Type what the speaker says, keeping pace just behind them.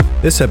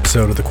This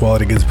episode of the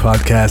Quality Goods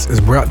Podcast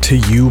is brought to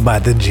you by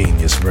the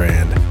Genius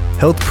brand.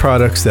 Health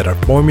products that are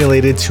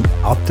formulated to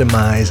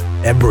optimize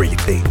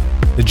everything.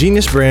 The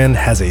Genius brand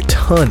has a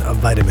ton of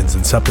vitamins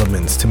and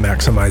supplements to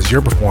maximize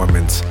your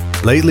performance.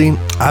 Lately,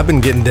 I've been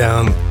getting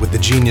down with the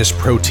Genius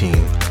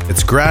Protein.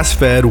 It's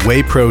grass-fed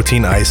whey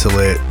protein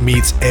isolate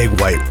meets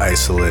egg white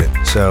isolate.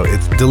 So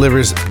it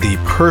delivers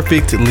the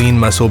perfect lean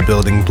muscle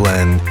building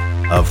blend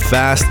of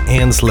fast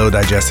and slow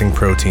digesting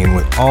protein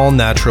with all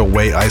natural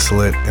whey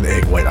isolate and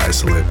egg white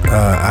isolate.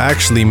 I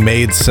actually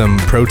made some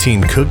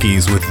protein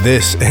cookies with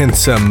this and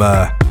some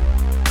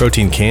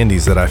protein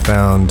candies that I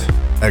found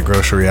at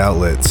grocery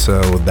outlets.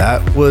 So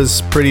that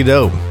was pretty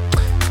dope.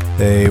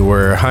 They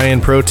were high in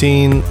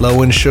protein,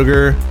 low in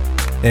sugar,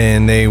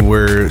 and they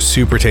were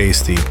super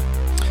tasty.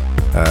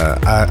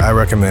 I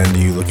recommend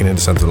you looking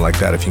into something like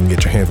that if you can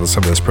get your hands on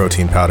some of this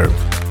protein powder.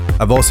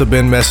 I've also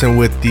been messing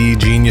with the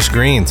Genius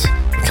Greens.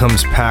 It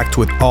comes packed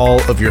with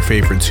all of your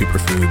favorite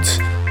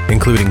superfoods,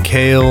 including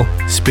kale,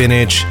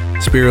 spinach,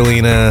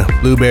 spirulina,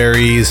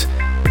 blueberries,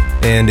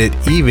 and it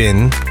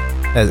even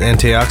has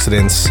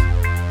antioxidants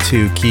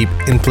to keep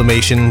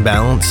inflammation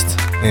balanced.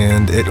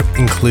 And it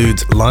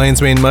includes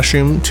lion's mane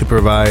mushroom to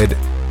provide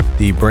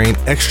the brain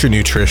extra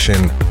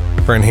nutrition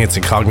for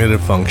enhancing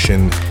cognitive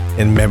function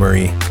and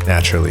memory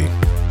naturally.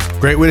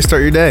 Great way to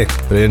start your day.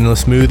 Put it in a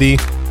smoothie.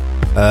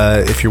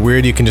 If you're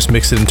weird, you can just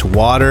mix it into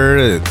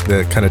water.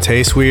 That kind of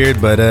tastes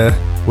weird, but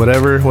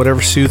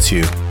whatever suits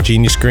you.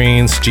 Genius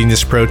Greens,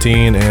 Genius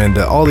Protein, and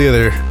all the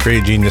other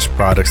great Genius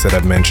products that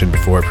I've mentioned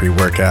before,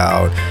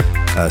 pre-workout,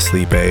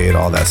 sleep aid,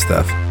 all that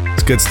stuff.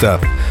 It's good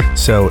stuff.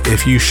 So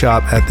if you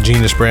shop at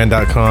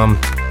thegeniusbrand.com,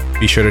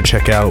 be sure to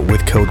check out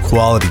with code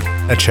QUALITY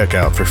at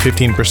checkout for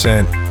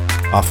 15%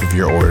 off of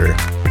your order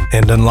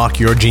and unlock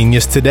your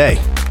genius today.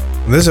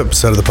 In this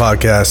episode of the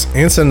podcast,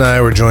 Anson and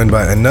I were joined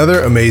by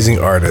another amazing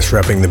artist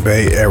repping the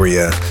Bay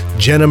Area,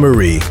 Jenna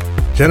Marie.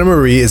 Jenna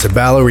Marie is a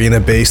ballerina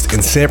based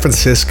in San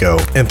Francisco,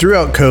 and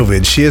throughout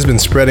COVID, she has been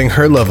spreading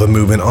her love of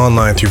movement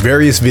online through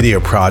various video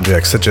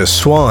projects such as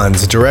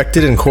Swans,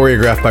 directed and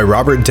choreographed by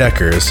Robert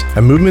Deckers,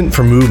 a Movement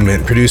for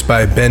Movement produced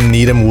by Ben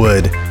Needham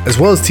Wood, as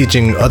well as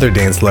teaching other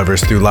dance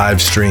lovers through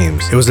live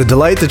streams. It was a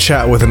delight to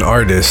chat with an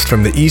artist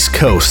from the East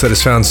Coast that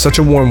has found such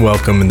a warm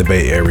welcome in the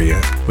Bay Area,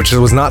 which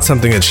was not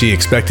something that she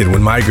expected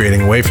when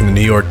migrating away from the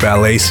New York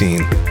ballet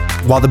scene.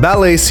 While the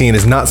ballet scene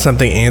is not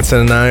something Anson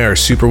and I are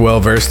super well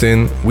versed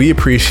in, we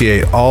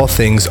appreciate all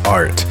things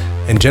art,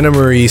 and Jenna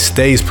Marie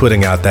stays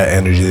putting out that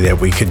energy that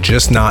we could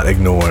just not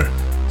ignore.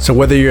 So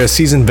whether you're a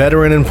seasoned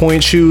veteran in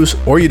pointe shoes,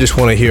 or you just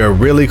want to hear a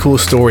really cool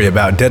story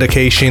about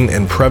dedication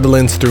and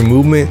prevalence through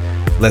movement,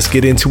 let's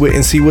get into it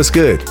and see what's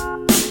good.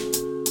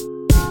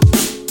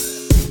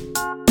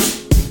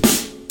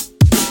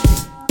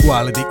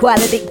 Quality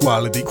goods.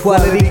 Quality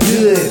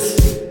goods.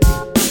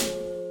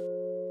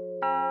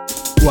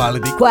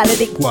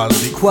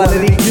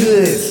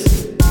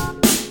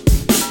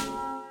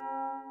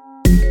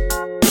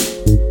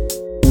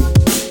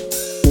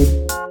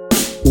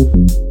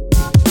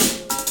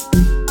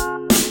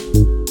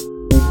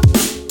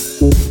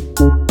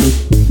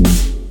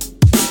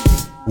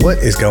 What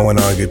is going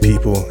on, good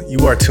people?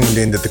 You are tuned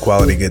in to the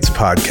Quality Goods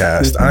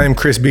Podcast. I am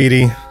Chris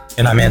Beatty.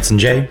 And I'm Anson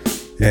J.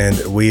 And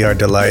we are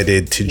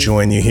delighted to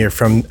join you here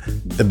from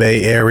the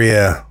Bay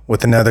Area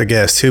with another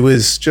guest who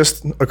is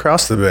just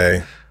across the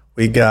bay.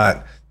 We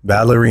got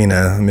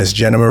ballerina Miss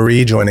Jenna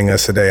Marie joining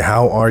us today.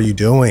 How are you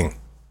doing?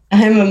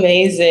 I'm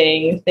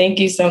amazing. Thank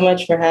you so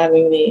much for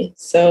having me.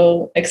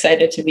 So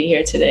excited to be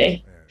here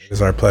today. It is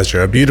our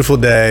pleasure. A beautiful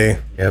day.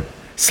 Yep.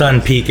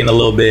 Sun peeking a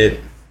little bit.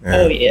 Yeah.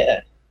 Oh,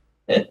 yeah.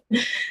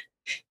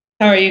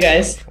 How are you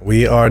guys?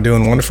 We are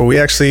doing wonderful. We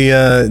actually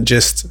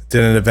just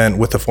did an event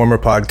with a former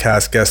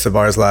podcast guest of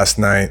ours last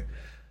night.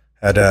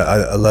 Had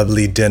a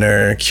lovely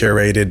dinner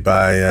curated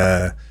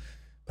by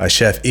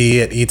Chef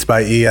E at Eats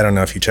by E. I don't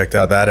know if you checked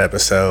out that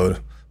episode,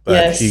 but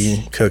yes.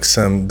 He cooked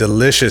some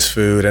delicious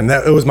food, and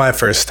it was my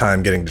first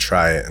time getting to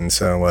try it. And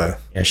so,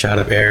 shout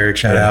out Eric,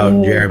 shout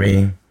out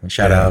Jeremy, and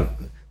shout out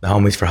the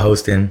homies for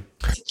hosting.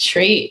 It's a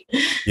treat.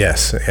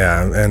 Yes,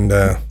 yeah, and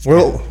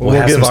we'll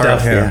give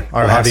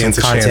our audience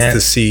a chance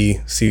to see.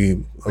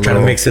 Trying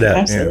to mix it up.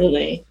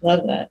 Absolutely,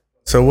 love that.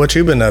 So, what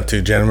you been up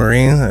to, Jenna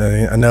Marie?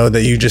 I know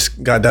that you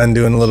just got done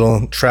doing a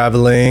little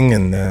traveling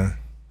and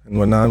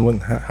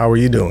whatnot. How are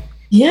you doing?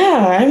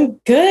 Yeah, I'm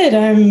good.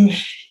 Where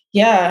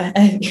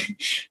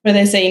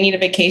they say you need a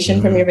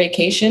vacation from your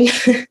vacation.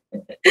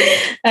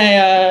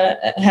 I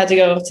had to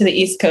go to the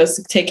East Coast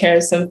to take care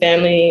of some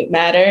family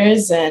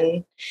matters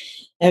and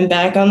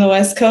back on the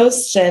West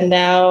Coast. And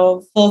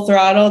now full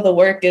throttle, the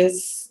work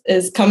is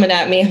coming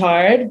at me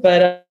hard,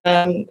 but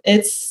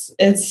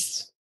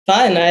it's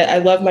fun. I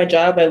love my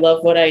job. I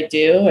love what I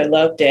do. I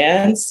love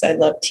dance. I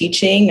love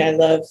teaching. I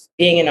love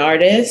being an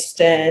artist.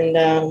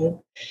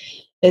 And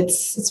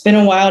it's been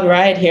a wild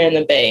ride here in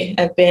the Bay.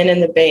 I've been in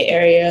the Bay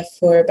Area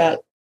for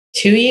about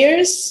 2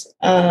 years,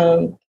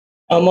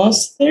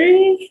 almost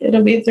 3.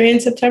 It'll be 3 in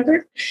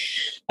September.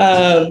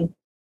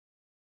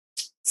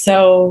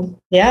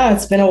 So yeah,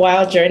 it's been a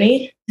wild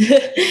journey.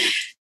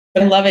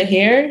 I love it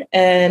here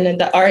and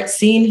the art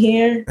scene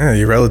here. Yeah,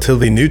 you're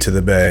relatively new to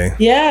the Bay.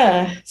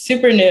 Yeah,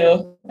 super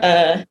new.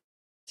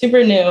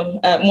 Super new.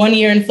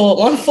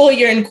 1 full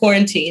year in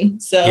quarantine.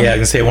 So yeah, I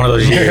can say one of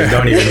those years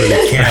don't even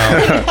really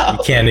count.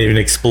 You can't even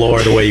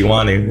explore the way you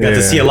want to. Got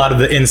to see a lot of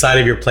the inside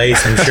of your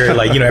place. I'm sure,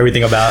 like,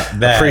 everything about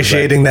that.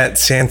 Appreciating that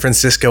San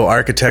Francisco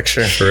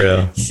architecture. For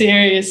real.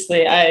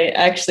 Seriously,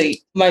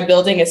 my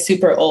building is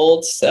super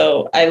old,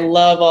 so I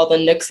love all the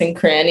nooks and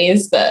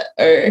crannies that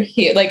are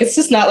here. Like, it's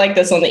just not like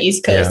this on the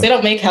East Coast. Yeah. They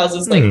don't make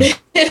houses like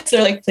this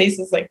or like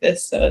places like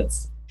this. So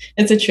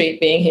it's a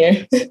treat being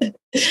here.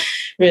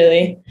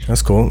 Really.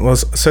 That's cool. Well,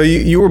 so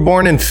you were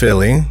born in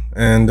Philly,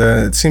 and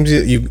it seems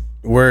you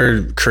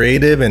were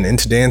creative and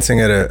into dancing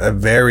at a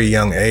very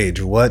young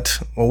age. What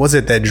was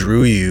it that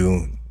drew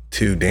you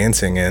to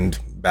dancing and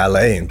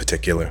ballet in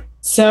particular?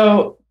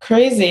 So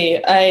crazy.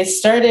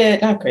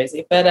 Not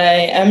crazy, but I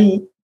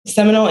am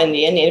Seminole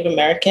Indian, Native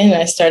American.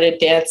 I started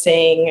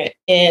dancing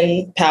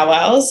in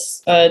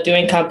powwows,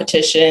 doing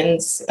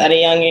competitions at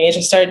a young age.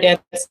 I started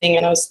dancing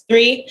when I was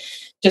 3,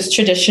 just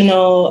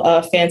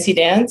traditional fancy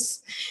dance.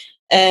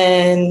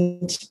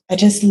 And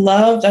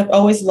I've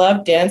always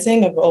loved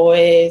dancing. I've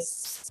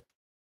always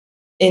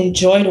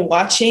enjoyed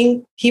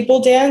watching people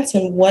dance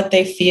and what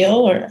they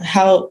feel or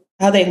how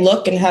they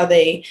look and how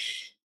they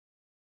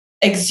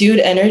exude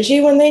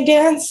energy when they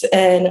dance.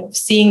 And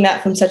seeing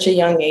that from such a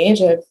young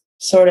age, I've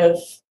sort of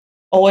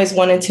always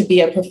wanted to be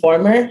a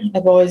performer.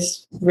 I've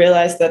always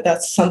realized that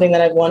that's something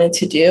that I've wanted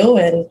to do.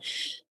 And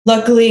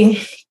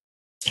luckily,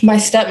 my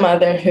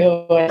stepmother,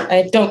 who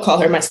I don't call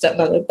her my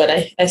stepmother, but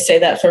I say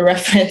that for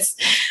reference,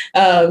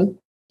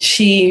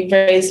 she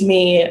raised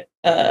me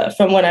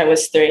from when I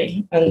was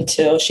 3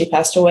 until she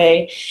passed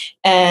away.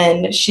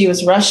 And she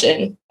was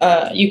Russian,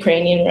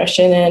 Ukrainian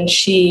Russian, and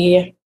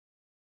she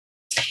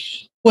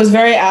was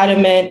very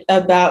adamant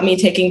about me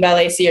taking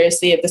ballet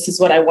seriously if this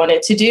is what I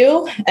wanted to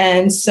do.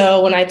 And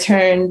so when I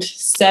turned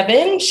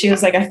 7, she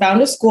was like, I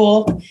found a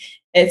school.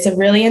 It's a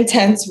really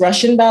intense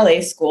Russian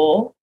ballet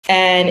school.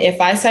 And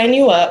if I sign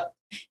you up,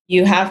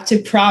 you have to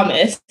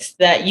promise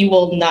that you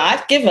will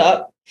not give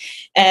up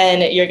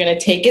and you're going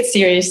to take it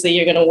seriously.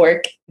 You're going to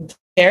work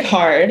very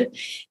hard.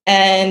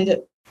 And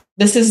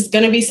this is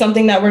going to be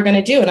something that we're going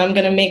to do. And I'm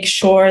going to make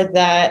sure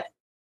that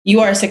you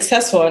are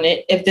successful in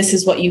it if this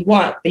is what you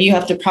want. But you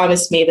have to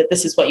promise me that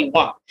this is what you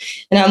want.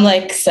 And I'm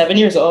like 7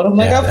 years old. I'm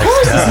like, of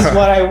course, this is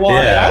what I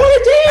want. I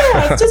want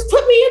to dance. Just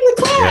put me in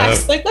the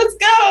class. Like, let's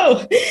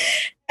go.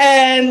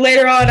 And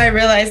later on, I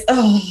realized,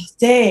 oh,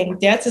 dang,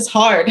 dance is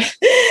hard.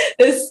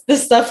 This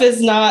stuff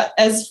is not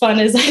as fun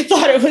as I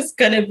thought it was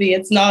going to be.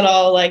 It's not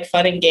all like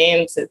fun and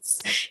games.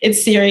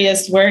 It's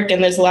serious work,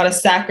 and there's a lot of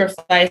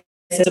sacrifice,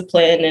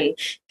 discipline, and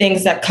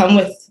things that come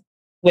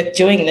with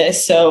doing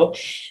this. So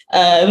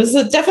it was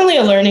definitely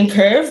a learning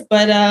curve,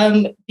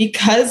 but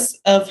because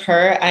of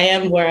her, I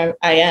am where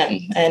I am,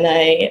 and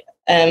I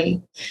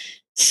am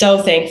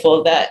so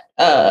thankful that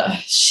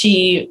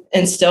she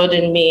instilled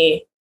in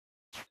me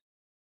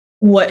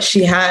what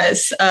she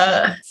has.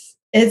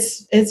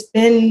 It's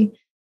been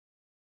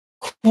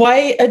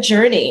quite a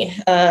journey.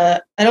 I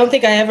don't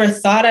think I ever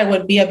thought I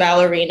would be a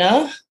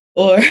ballerina,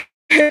 or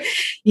I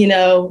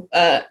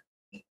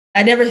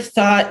never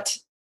thought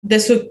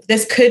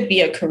this could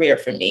be a career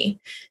for me.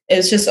 It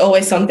was just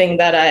always something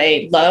that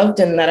I loved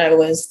and that I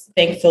was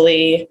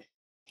thankfully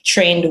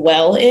trained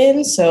well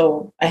in.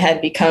 So I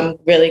had become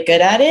really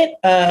good at it.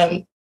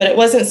 But it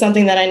wasn't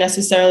something that I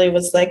necessarily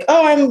was like,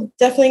 oh, I'm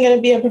definitely going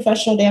to be a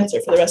professional dancer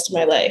for the rest of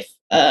my life.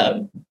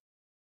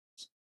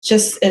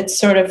 It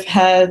sort of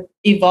had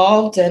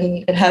evolved,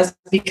 and it has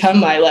become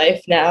my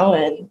life now.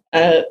 And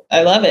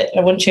I love it.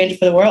 I wouldn't change it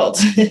for the world.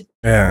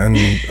 Yeah,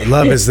 and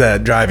love is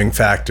that driving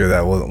factor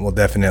that will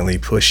definitely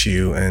push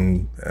you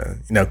and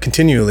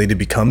continually to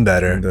become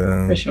better.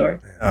 For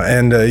sure.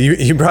 And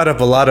you brought up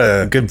a lot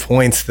of good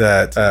points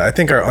that I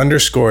think are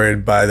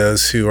underscored by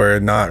those who are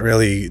not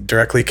really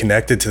directly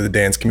connected to the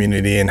dance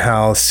community, and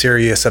how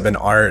serious of an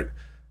art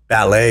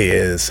ballet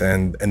is,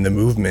 and the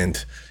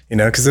movement.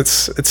 Because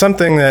it's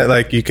something that,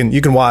 like, you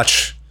can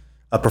watch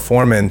a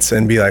performance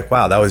and be like,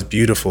 wow, that was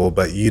beautiful,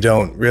 but you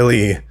don't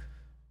really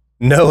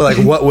know like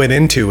what went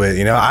into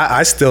it.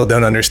 I still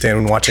don't understand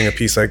when watching a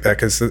piece like that,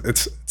 because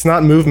it's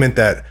not movement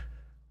that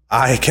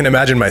I can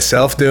imagine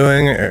myself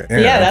doing.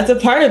 That's a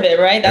part of it,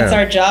 right? That's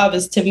our job,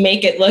 is to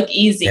make it look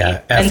easy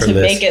and to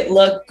make it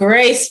look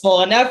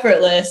graceful and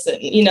effortless.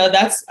 And,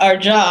 that's our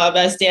job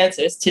as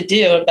dancers to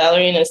do, and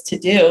ballerinas to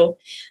do.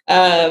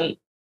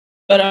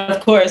 But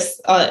of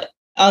course,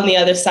 on the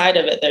other side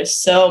of it, there's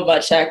so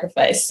much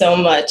sacrifice, so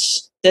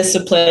much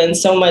discipline,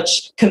 so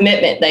much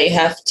commitment that you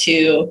have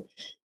to,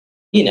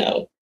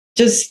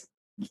 just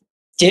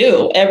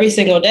do every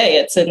single day.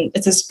 It's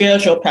a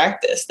spiritual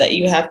practice that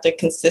you have to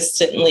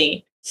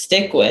consistently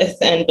stick with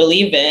and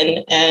believe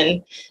in.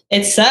 And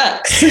it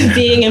sucks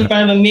being in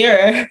front of a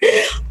mirror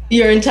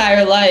your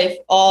entire life,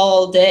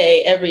 all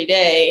day, every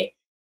day,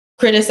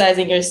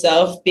 criticizing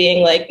yourself,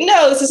 being like,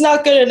 no, this is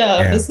not good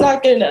enough. It's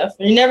not good enough.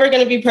 You're never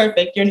going to be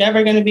perfect. You're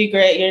never going to be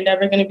great. You're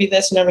never going to be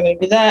this. You're never going to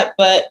be that.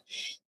 But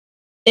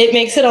it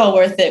makes it all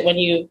worth it when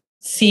you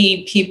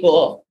see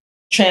people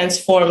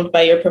transformed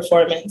by your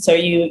performance, or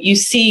you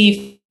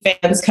see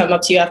fans come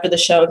up to you after the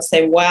show and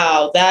say,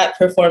 wow, that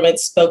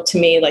performance spoke to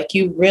me. Like,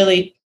 you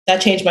really,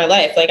 that changed my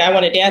life. Like, I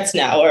want to dance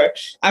now, or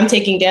I'm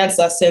taking dance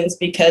lessons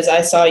because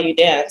I saw you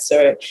dance,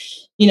 or,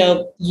 you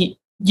know,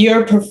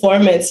 your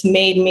performance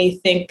made me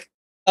think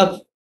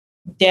of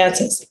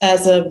dance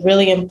as a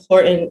really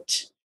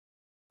important,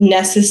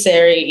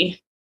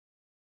 necessary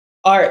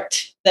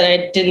art that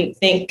I didn't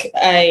think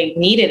I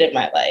needed in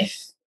my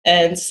life.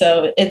 And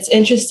so it's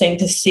interesting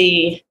to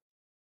see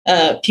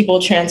people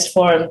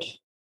transformed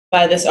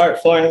by this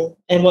art form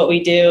and what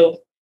we do,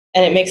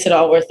 and it makes it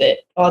all worth it,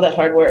 all that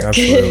hard work.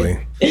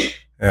 Absolutely.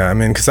 Yeah, I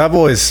mean, because I've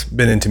always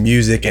been into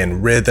music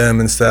and rhythm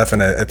and stuff,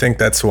 and I think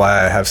that's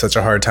why I have such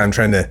a hard time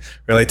trying to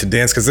relate to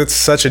dance, because it's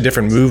such a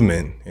different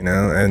movement, you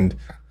know, and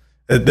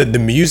the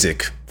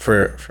music,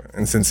 for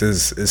instance,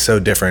 is so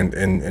different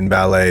in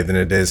ballet than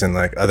it is in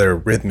like other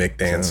rhythmic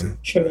dance.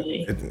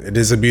 Truly. It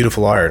is a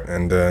beautiful art,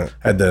 and I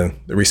had the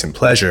recent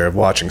pleasure of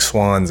watching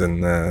swans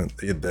and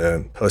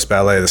the post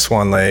ballet, the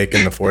Swan Lake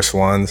and the Four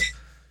Swans.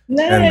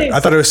 Nice. And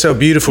I thought it was so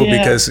beautiful Yeah.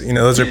 because, you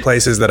know, those are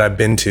places that I've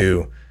been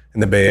to in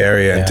the Bay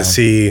Area, and to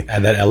see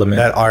add that element,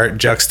 that art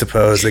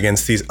juxtaposed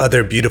against these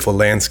other beautiful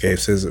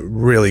landscapes is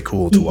really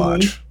cool to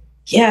watch.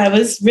 Yeah, it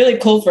was really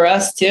cool for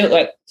us too,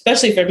 like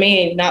especially for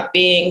me, not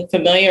being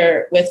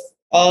familiar with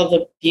all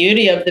the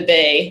beauty of the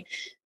Bay,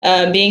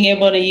 being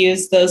able to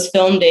use those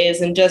film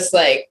days and just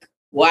like,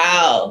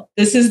 wow,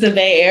 this is the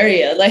Bay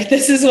Area. Like,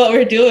 this is what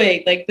we're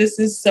doing. Like, this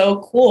is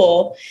so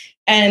cool.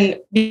 And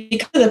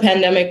because of the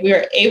pandemic, we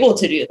were able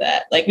to do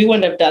that. Like, we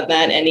wouldn't have done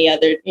that any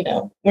other, you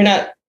know, we're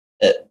not,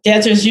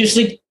 dancers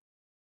usually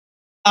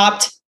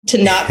opt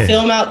to not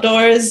film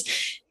outdoors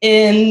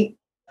in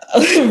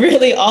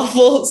really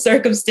awful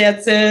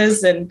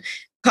circumstances and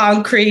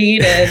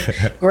concrete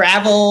and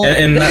gravel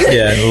and a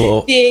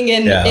little, being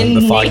in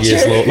the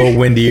foggiest, nature. little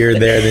windier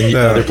there than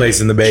other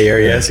places in the Bay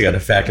Area, so you got to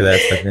factor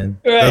that stuff in.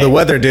 Right. The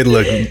weather did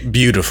look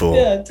beautiful.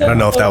 Yeah, I don't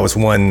know if that was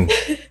one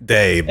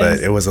day, but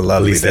it was a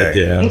lovely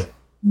day.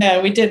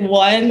 Yeah, we did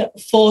one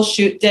full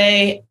shoot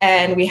day,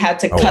 and we had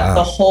to cut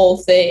the whole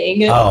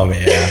thing. Oh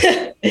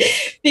man!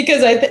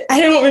 Because I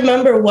don't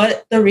remember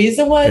what the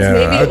reason was. Yeah,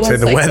 maybe it was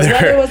the like weather. the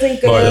weather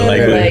wasn't More than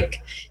good. likely.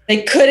 Like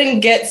they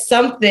couldn't get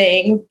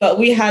something, but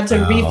we had to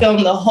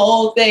refilm the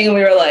whole thing. And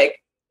we were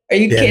like, "Are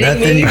you kidding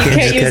me? You can't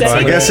can't use Well, I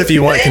anything." guess if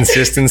you want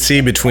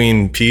consistency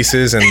between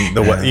pieces and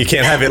you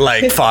can't have it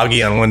like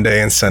foggy on one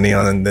day and sunny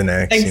on the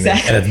next. Exactly.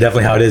 You know? And it's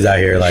definitely how it is out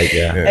here. Like,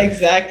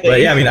 Exactly.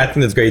 But yeah, I mean, I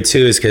think that's great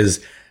too, is because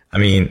I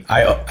mean,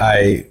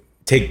 I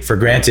take for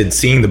granted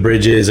seeing the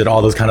bridges and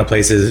all those kind of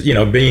places, you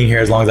know, being here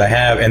as long as I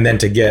have, and then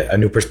to get a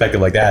new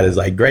perspective like that is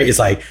like great. It's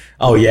like,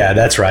 oh yeah,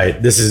 that's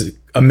right. This is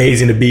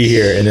amazing to be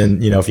here. And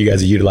then, you know, if you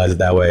guys utilize it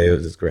that way, it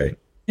was just great.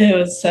 It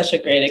was such a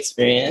great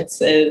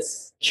experience. It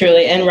is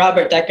truly. And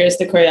Robert Decker is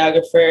the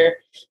choreographer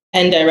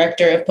and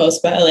director of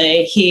Post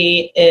Ballet.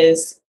 He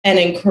is an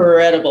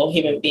incredible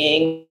human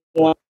being.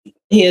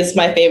 He is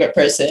my favorite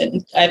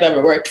person I've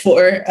ever worked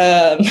for.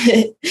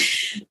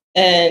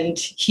 And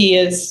he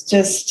is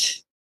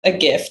just a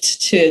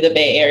gift to the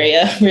Bay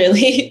Area,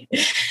 really.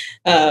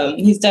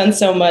 He's done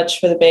so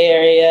much for the Bay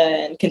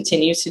Area and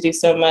continues to do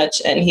so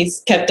much. And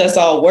he's kept us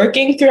all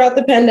working throughout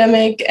the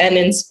pandemic and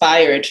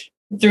inspired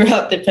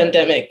throughout the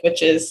pandemic,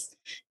 which is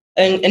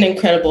an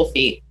incredible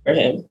feat for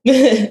him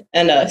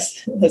and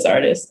us as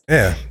artists.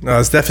 Yeah, no,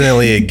 it's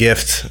definitely a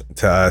gift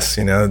to us,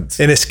 you know,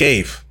 it's an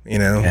escape, you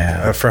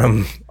know,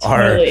 from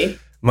our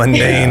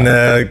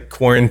mundane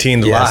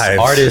quarantined lives.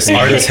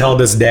 Artists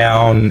held us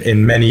down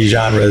in many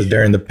genres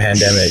during the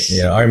pandemic.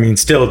 You know, I mean,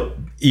 still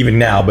even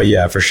now, but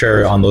yeah, for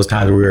sure. On those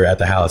times we were at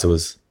the house, it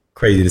was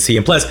crazy to see.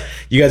 And plus,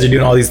 you guys are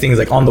doing all these things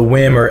like on the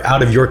whim or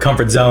out of your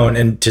comfort zone,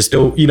 and to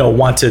still, you know,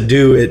 want to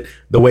do it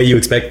the way you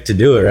expect to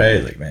do it,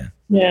 right? Like, man.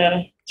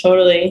 Yeah,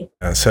 totally.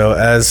 So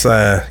as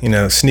you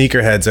know,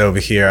 sneakerheads over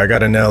here, I got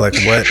to know, like,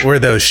 what were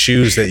those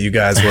shoes that you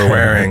guys were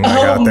wearing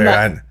out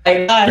there?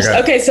 My gosh.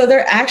 Okay, so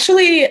they're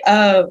actually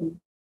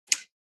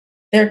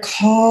they're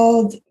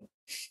called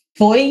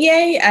Foyer.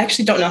 I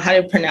actually don't know how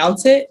to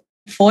pronounce it.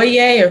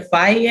 Foyer or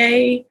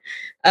Foyer.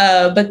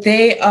 But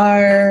they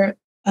are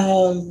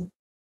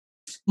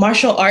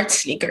martial arts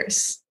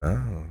sneakers.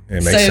 Oh,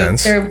 it makes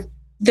sense.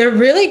 They're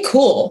really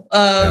cool.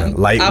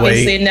 Lightweight.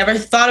 Obviously, never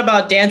thought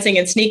about dancing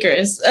in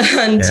sneakers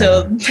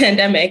until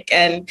pandemic,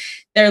 and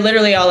they're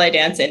literally all I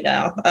dance in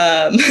now.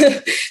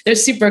 They're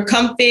super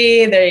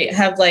comfy. They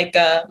have like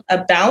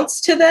a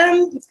bounce to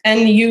them,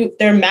 and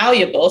they're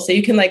malleable, so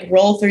you can like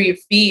roll through your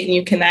feet, and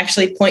you can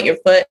actually point your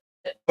foot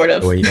sort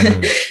of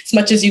as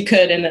much as you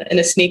could in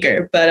a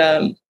sneaker.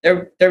 But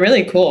they're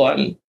really cool,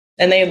 and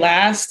they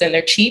last, and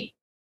they're cheap.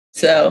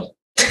 So.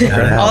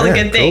 All the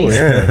good things.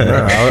 Cool, yeah.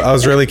 No, I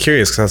was really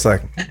curious because I was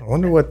like, I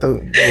wonder what they're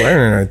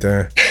wearing right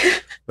there.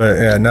 But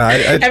yeah, no,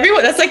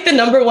 everyone, that's like the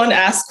number one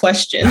asked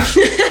question.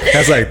 I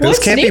was like, those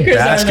can't be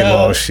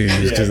basketball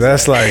shoes because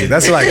that's like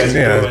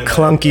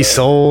clunky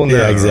sole.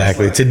 Yeah,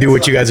 exactly. To do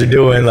what you guys are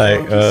doing,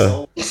 like,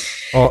 no,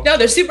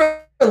 they're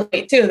super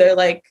light too. They're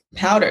like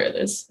powder.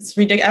 It's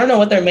ridiculous. I don't know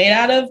what they're made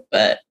out of,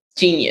 but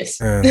genius.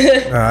 I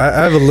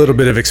have a little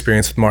bit of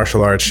experience with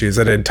martial arts shoes.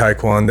 I did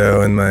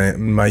Taekwondo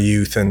in my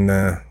youth and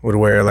would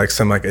wear like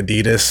some like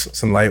Adidas,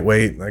 some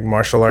lightweight like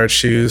martial arts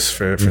shoes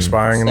for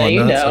sparring and So whatnot.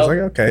 you know. So I was like,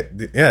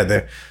 okay, yeah,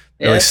 they're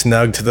really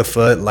snug to the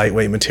foot,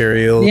 lightweight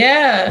material.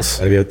 Yeah.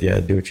 Gotta be able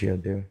to do what you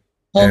gotta do.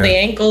 Hold the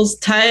ankles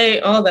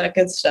tight, all that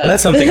good stuff. And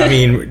that's something, I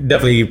mean,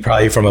 definitely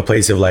probably from a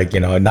place of like,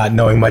 not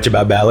knowing much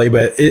about ballet,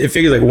 but it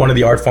figures like one of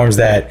the art forms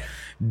that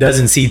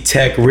doesn't see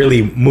tech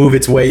really move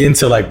its way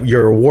into like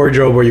your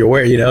wardrobe or your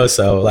wear,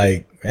 so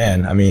like,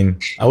 man, I mean,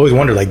 I always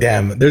wonder like,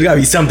 damn, there's gotta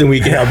be something we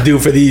can help do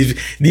for these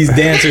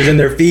dancers and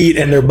their feet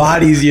and their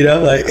bodies,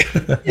 like.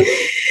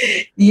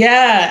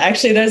 Yeah,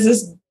 actually there's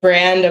this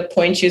brand of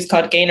point shoes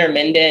called Gaynor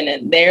Minden,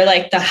 and they're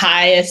like the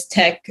highest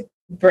tech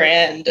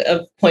brand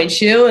of point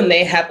shoe, and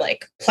they have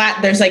like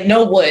there's like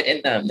no wood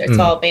in them. It's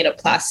all made of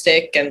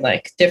plastic and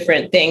like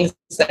different things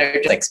that are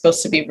like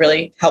supposed to be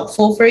really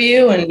helpful for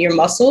you and your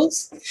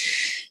muscles.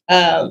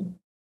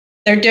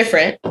 They're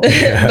different,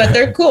 but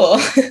they're cool.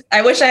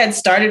 I wish I had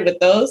started with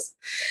those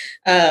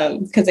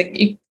because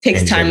it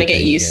takes time to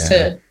get used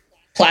to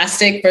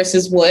plastic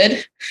versus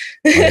wood.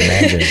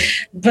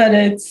 But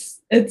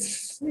it's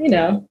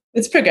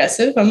it's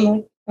progressive.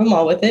 I'm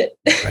all with it.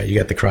 Right, you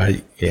got the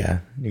karate,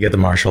 you get the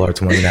martial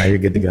arts one, now you're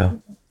good to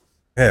go.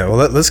 Yeah,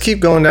 well, let's keep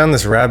going down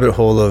this rabbit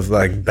hole of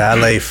like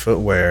ballet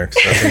footwear.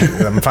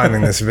 I'm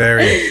finding this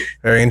very,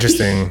 very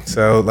interesting.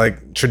 So,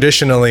 like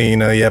traditionally,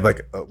 you have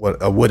like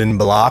a wooden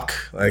block,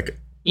 like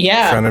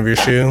in front of your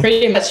shoe.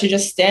 Pretty much, you're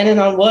just standing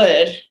on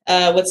wood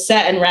with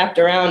satin wrapped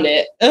around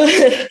it.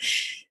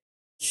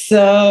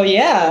 So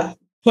yeah,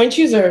 point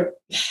shoes are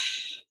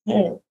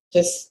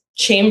just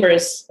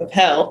chambers of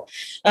hell.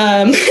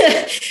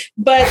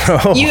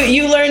 But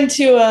you learn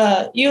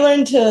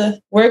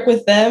to work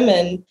with them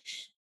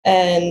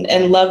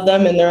and love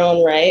them in their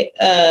own right.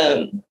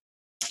 I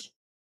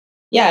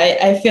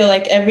feel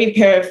like every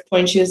pair of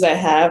point shoes I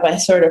have, I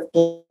sort of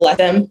bless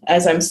them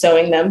as I'm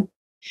sewing them,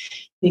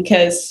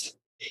 because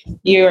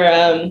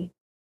you're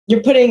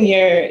putting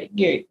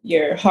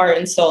your heart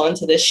and soul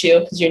into this shoe,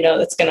 because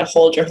that's going to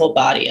hold your whole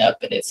body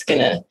up, and it's going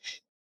to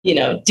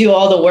do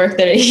all the work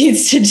that it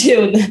needs to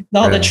do,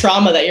 all the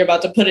trauma that you're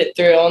about to put it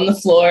through on the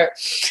floor.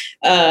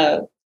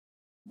 But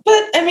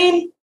I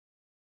mean,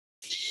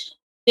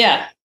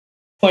 yeah,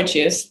 point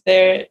shoes,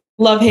 they're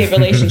love-hate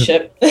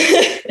relationship.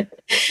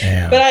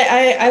 But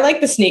I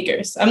like the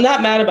sneakers. I'm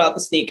not mad about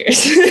the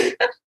sneakers.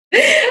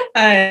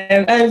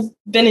 I've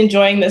been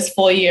enjoying this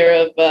full year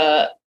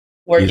of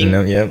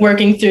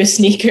working through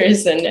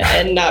sneakers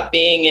and not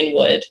being in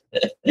wood.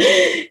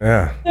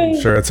 Yeah, I'm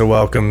sure it's a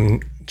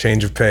welcome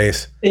change of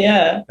pace.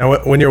 Yeah. Now,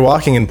 when you're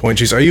walking in point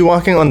shoes, are you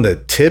walking on the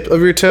tip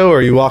of your toe, or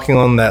are you walking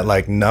on that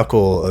like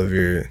knuckle of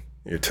your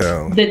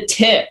toe? The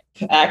tip,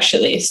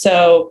 actually.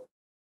 So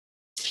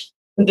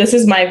this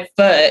is my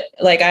foot.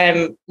 Like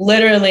I'm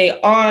literally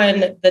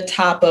on the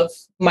top of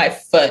my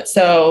foot.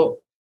 So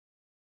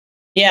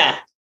yeah,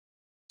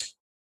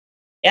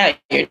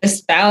 you're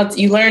just balance.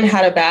 You learn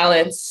how to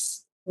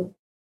balance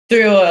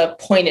through a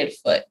pointed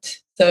foot.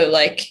 So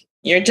like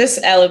you're just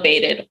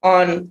elevated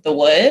on the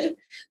wood.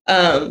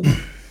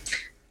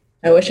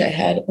 I wish I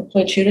had a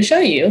point shoe to show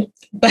you,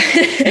 but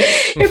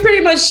you're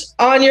pretty much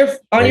on your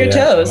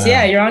toes. Wow.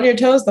 Yeah, you're on your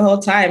toes the whole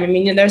time. I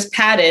mean, there's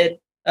padded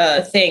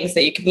things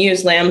that you can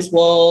use, lamb's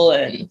wool,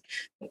 and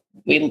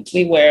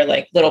we wear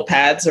like little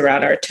pads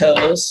around our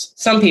toes.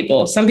 Some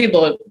people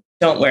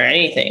don't wear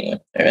anything.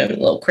 They're a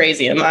little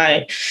crazy in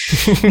my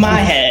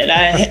head.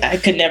 I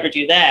could never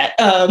do that.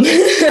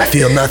 I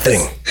feel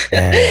nothing.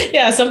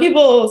 Yeah,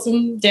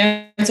 some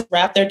dancers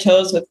wrap their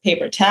toes with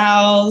paper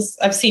towels.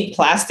 I've seen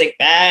plastic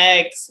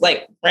bags,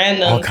 like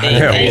random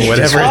things.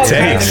 Whatever it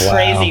takes.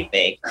 Crazy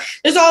thing.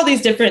 There's all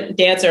these different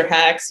dancer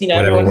hacks.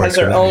 Everyone has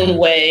their own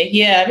way.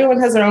 Yeah,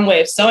 everyone has their own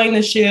way of sewing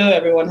the shoe.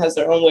 Everyone has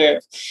their own way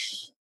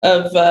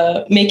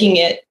of making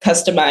it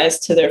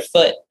customized to their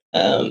foot.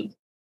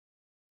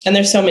 And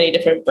there's so many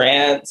different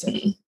brands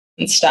and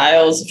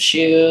styles of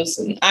shoes.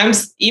 And I'm,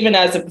 even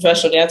as a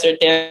professional dancer,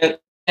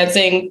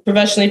 dancing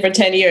professionally for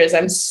 10 years,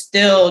 I'm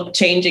still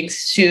changing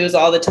shoes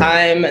all the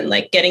time and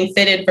like getting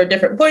fitted for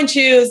different point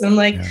shoes. And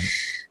like,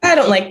 I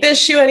don't like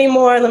this shoe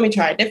anymore. Let me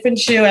try a different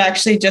shoe. I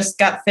actually just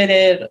got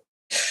fitted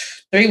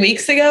 3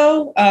 weeks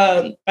ago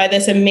by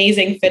this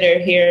amazing fitter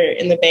here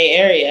in the Bay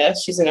Area.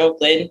 She's in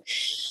Oakland.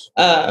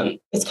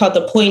 It's called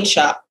The Point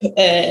Shop,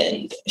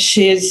 and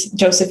she's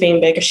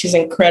Josephine Baker. She's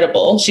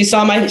incredible. She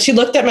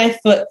looked at my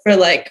foot for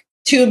like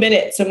 2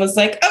 minutes and was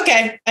like,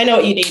 okay, I know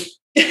what you need.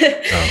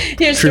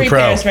 Here's 3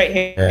 pairs right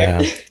here.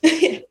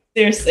 Yeah.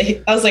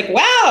 Seriously. I was like,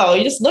 wow,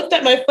 you just looked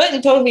at my foot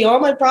and told me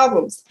all my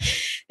problems.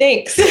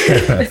 Thanks.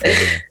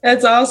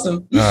 That's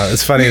awesome.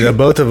 It's funny that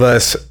both of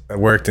us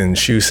worked in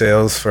shoe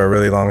sales for a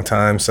really long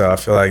time. So I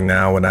feel like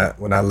now when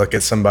I look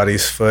at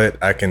somebody's foot,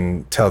 I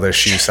can tell their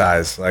shoe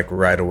size like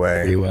right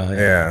away. Pretty well,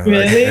 yeah.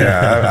 Really?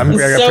 I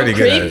got so pretty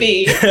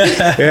creepy. good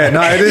at it. Yeah,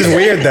 no, it is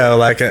weird though.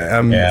 Like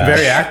I'm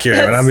very accurate.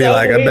 And I'm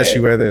like, weird. I bet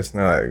you wear this.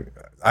 No,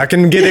 I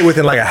can get it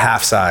within like a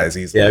half size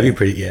easily. Yeah, it'd be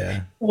pretty.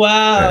 Yeah.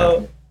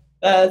 Wow,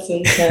 that's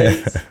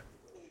intense.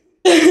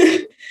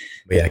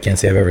 But yeah, I can't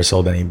say I've ever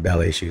sold any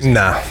ballet shoes.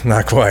 Nah,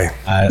 not quite.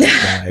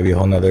 It'd be a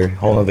whole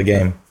nother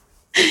game.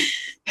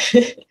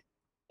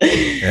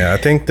 Yeah, I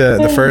think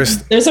the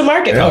first. There's a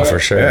market Oh, for for it.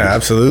 sure. Yeah,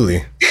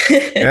 absolutely.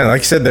 Yeah,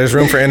 like you said, there's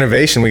room for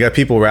innovation. We got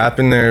people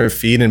wrapping their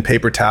feet in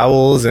paper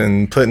towels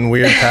and putting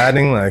weird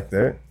padding. Like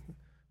that,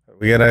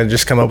 we gotta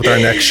just come up with our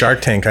next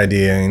Shark Tank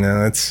idea. You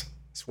know, it's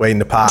waiting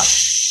to pop.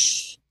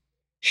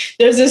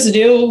 There's this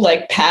new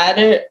like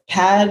padded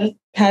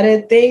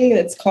thing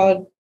that's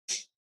called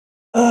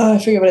I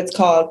forget what it's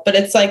called, but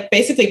it's like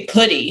basically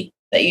putty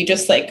that you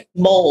just like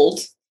mold,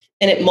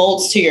 and it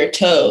molds to your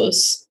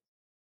toes,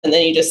 and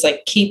then you just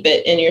like keep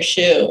it in your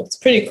shoe. It's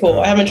pretty cool.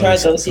 I haven't tried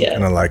those yet.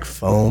 Kind of like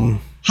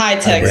foam. High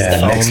tech Yeah,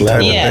 stuff. next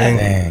level. Yeah.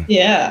 Dang.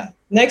 Yeah.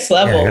 Next Yeah,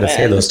 level, I gotta man.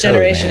 say those This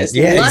generation toes, is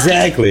man. Yeah, lucky.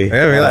 exactly.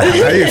 Yeah, we're like,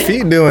 how are your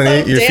feet doing?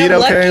 So Your feet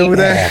damn okay lucky. over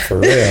there? Yeah, for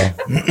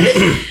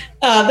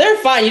real. They're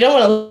fine. You don't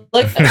want to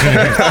look at them.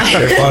 They're fine.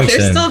 They're They're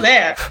functioning. still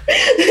there.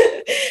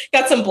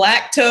 Got some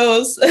black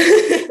toes.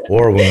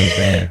 War wounds,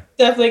 man.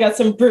 Definitely got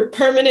some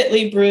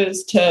permanently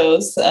bruised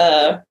toes.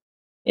 Yeah,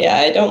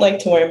 I don't like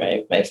to wear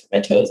my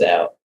toes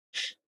out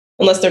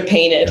unless they're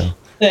painted. Yeah.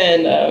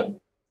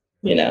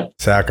 Then,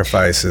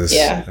 Sacrifices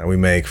Yeah. that we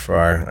make for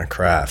our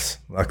crafts.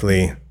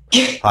 Luckily,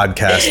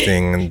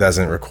 podcasting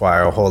doesn't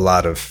require a whole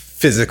lot of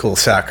physical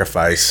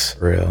sacrifice.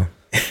 For real.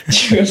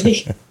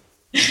 truly.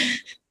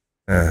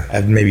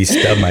 I've maybe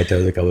stubbed my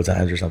toes a couple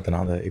times or something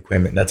on the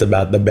equipment. That's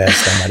about the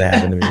best that might have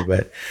happened to me.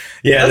 But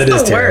yeah, That's that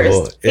is the terrible.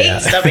 worst.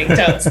 Hate stubbing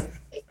toes.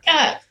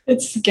 God,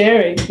 it's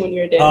scary when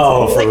you're dancing.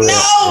 Oh, It's for like, real.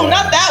 no, Yeah.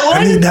 not that one.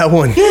 I need that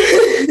one.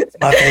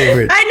 My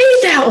favorite. I need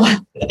that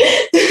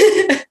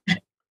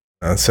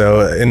one.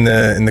 So in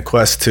the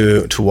quest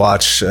to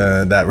watch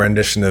that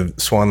rendition of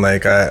Swan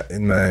Lake,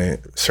 in my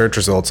search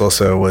results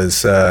also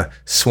was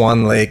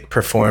Swan Lake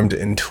performed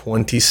in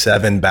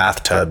 27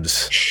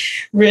 bathtubs.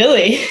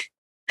 Really?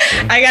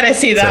 I gotta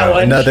see that So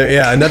one.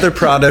 another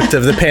product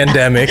of the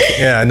pandemic.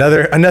 Yeah,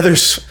 another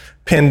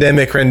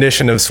pandemic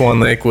rendition of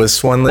Swan Lake was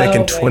Swan Lake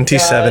in Oh my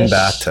 27 gosh.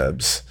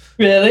 bathtubs.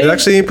 Really? It was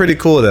actually pretty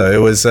cool though.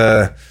 It was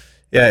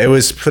it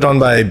was put on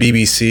by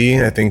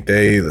BBC. I think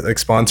they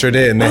sponsored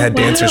it, and they had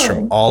dancers wow.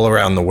 from all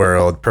around the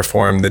world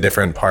perform the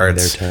different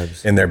parts Their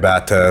tubs. in their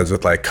bathtubs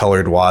with like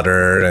colored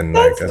water and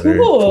That's like other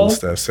cool. cool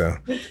stuff. So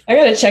I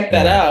gotta check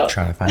that out.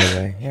 Trying to find a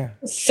way. Yeah.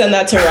 Send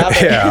that to Robin.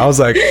 yeah, I was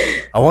like,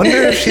 I wonder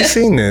if she's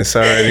seen this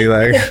already.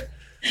 Like,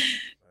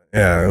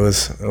 yeah, it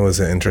was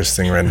an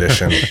interesting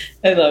rendition.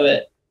 I love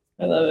it.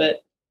 I love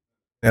it.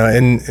 Now,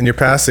 in your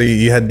past,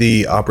 you had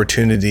the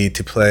opportunity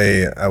to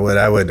play what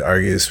I would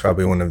argue is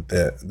probably one of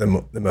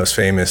the most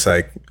famous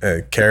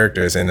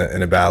characters in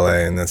a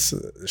ballet, and that's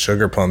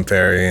Sugar Plum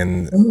Fairy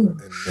and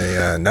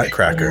the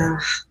Nutcracker.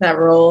 Yeah, that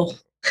role.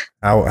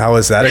 How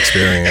was that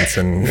experience?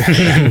 And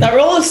That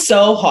role is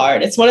so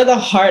hard. It's one of the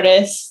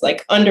hardest,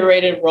 like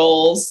underrated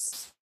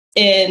roles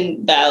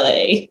in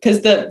ballet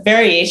because the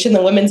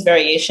women's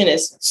variation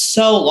is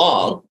so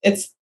long.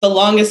 It's the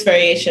longest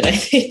variation I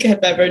think I've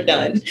ever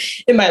done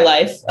in my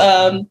life.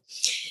 And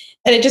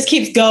it just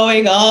keeps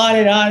going on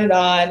and on and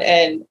on.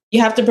 And you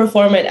have to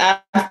perform it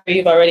after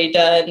you've already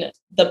done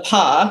the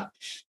pas,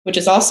 which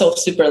is also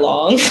super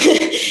long.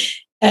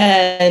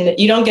 And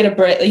you don't get a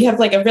break. You have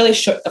like a really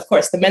short, of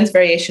course, the men's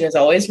variation is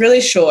always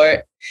really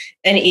short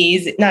and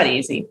easy, not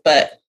easy,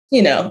 but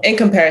in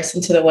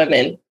comparison to the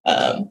women,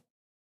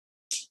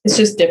 it's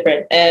just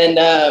different.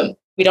 And,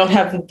 we don't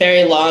have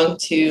very long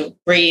to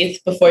breathe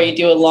before you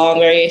do a long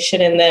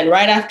variation. And then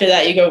right after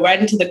that, you go right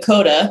into the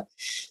coda,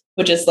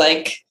 which is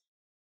like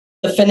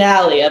the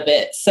finale of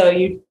it. So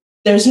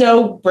there's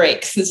no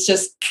breaks. It's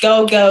just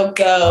go, go,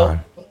 go.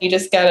 You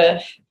just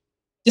gotta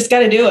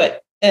do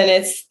it. And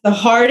it's the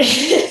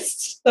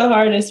hardest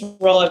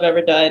role I've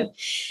ever done.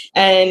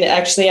 And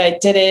actually I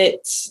did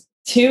it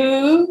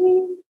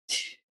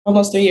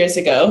almost 3 years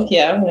ago.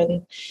 Yeah.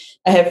 When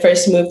I had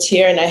first moved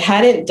here, and I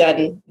hadn't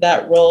done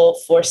that role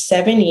for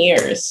 7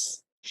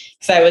 years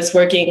because I was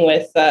working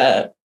with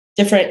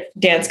different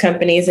dance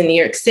companies in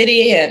New York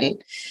City,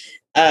 and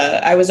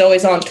I was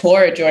always on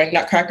tour during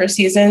Nutcracker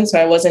season, so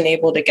I wasn't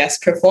able to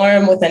guest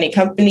perform with any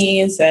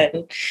companies.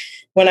 And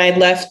when I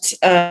left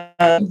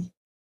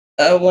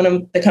one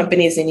of the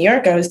companies in New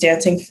York I was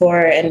dancing for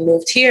and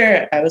moved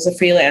here, I was a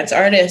freelance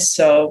artist,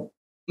 so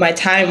my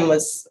time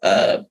was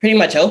pretty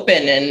much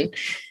open, and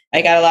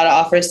I got a lot of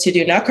offers to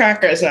do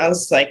Nutcrackers, and I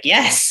was like,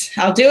 yes,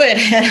 I'll do it.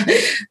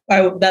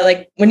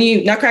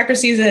 Nutcracker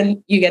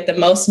season, you get the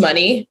most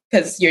money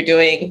because you're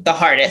doing the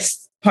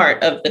hardest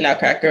part of the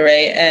Nutcracker,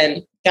 right?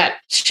 And got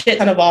shit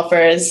ton of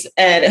offers,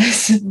 and it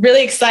was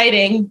really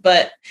exciting,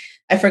 but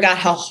I forgot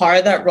how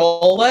hard that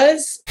role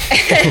was.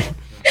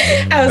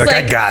 I was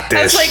I got this.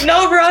 I was like,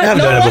 no, bro, I've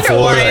no done it wonder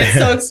before. why it's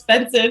so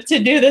expensive to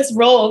do this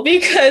role,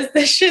 because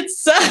this shit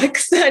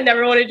sucks. I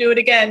never want to do it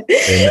again.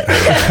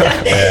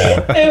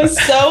 It was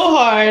so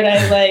hard.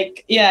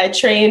 I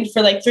trained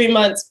for like 3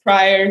 months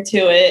prior to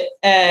it,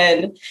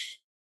 and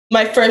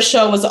my first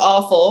show was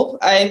awful.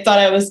 I thought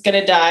I was going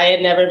to die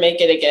and never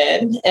make it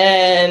again.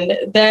 And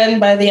then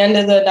by the end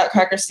of the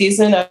Nutcracker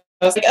season, I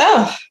was like,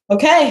 oh,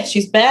 okay,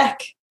 she's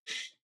back.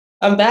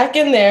 I'm back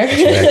in there.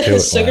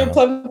 Sugar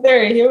Plum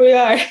Fairy, here we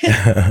are.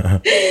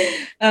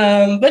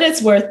 But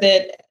it's worth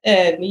it.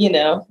 And, you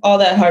know, all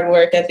that hard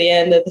work at the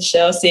end of the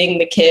show, seeing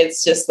the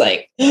kids just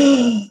like,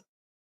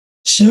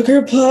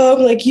 Sugar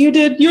Plum, like you're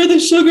the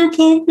Sugar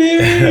Plum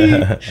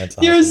Fairy.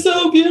 Awesome. You're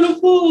so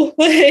beautiful.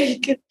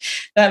 Like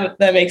that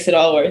makes it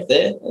all worth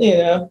it, you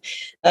know.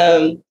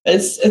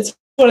 It's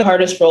one of the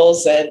hardest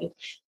roles and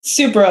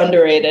super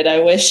underrated.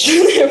 I wish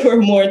there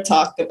were more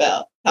talk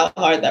about how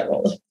hard that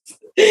role is.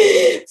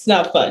 It's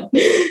not fun.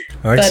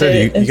 Like I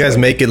said, you guys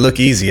make it look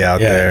easy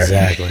out there.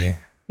 Exactly.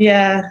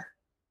 Yeah.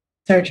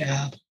 It's our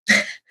job.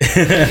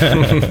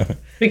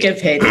 We get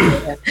paid to do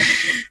that.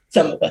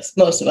 Some of us,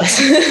 most of us.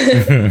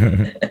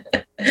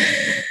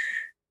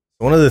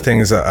 One of the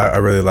things I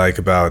really like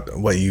about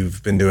what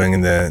you've been doing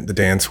in the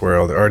dance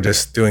world, or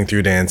just doing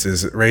through dance,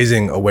 is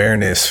raising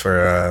awareness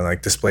for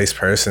like displaced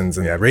persons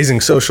and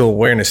raising social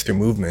awareness through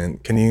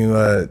movement. Can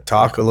you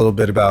talk a little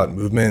bit about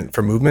Movement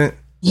for Movement?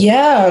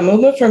 Yeah,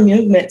 Movement for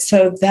Movement.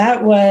 So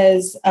that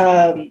was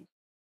a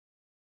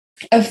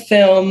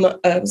film,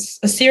 a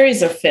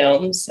series of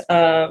films,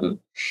 and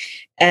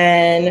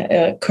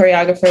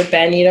choreographer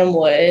Ben Needham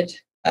Wood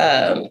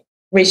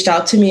reached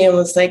out to me and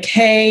was like,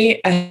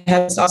 hey, I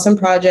have this awesome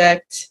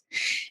project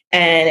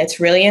and it's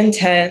really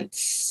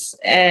intense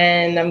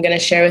and I'm going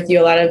to share with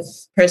you a lot of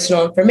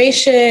personal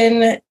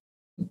information,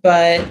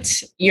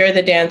 but you're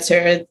the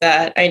dancer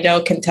that I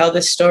know can tell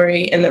this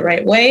story in the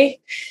right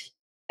way.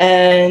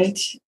 And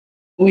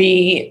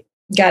we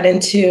got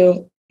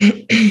into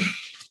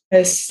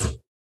this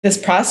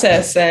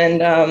process,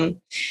 and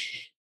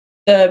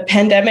the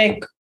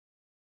pandemic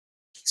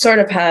sort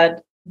of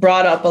had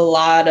brought up a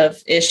lot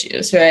of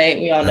issues, right?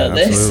 We all know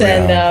this,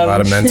 and a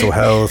lot of mental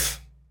health.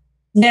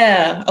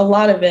 Yeah, a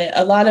lot of it,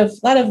 a lot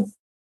of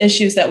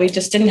issues that we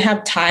just didn't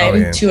have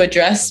time to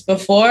address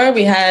before.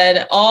 We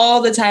had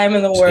all the time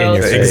in the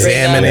world to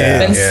examine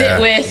it and sit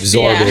with,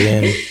 absorb it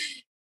in.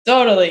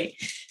 Totally.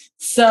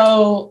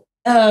 So,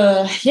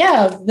 the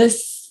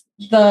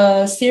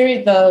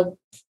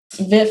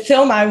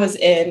film I was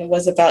in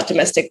was about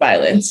domestic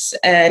violence,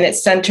 and it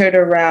centered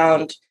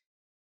around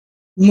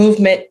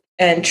movement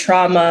and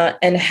trauma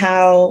and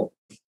how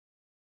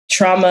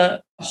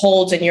trauma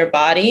holds in your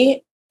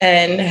body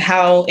and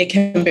how it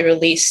can be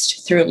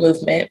released through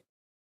movement.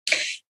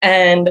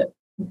 And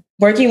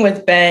working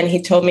with Ben,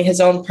 he told me his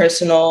own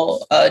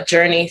personal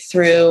journey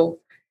through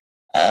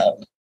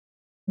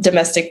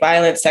domestic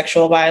violence,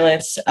 sexual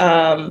violence.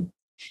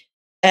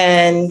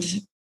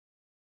 And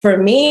for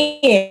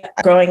me,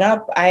 growing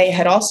up, I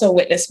had also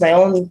witnessed my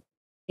own,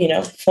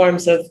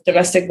 forms of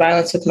domestic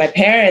violence with my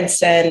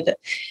parents. And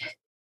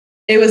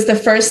it was the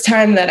first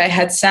time that I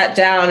had sat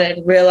down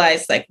and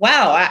realized, like,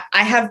 wow,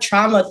 I have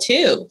trauma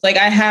too. Like,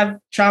 I have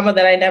trauma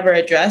that I never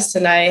addressed,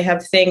 and I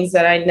have things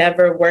that I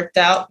never worked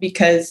out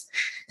because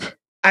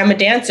I'm a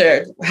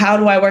dancer. How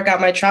do I work out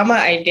my trauma?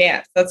 I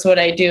dance. That's what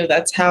I do.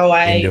 That's how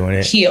I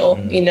heal,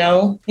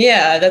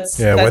 Yeah, that's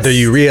whether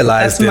you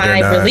realize that's my it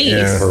or not.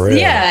 release.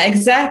 Yeah,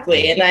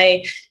 exactly. And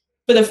I,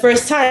 for the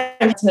first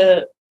time,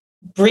 to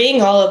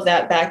bring all of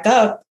that back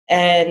up,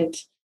 and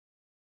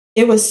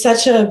it was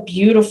such a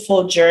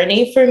beautiful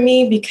journey for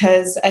me,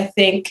 because I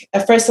think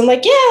at first I'm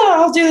like, yeah,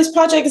 I'll do this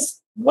project,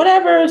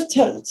 whatever,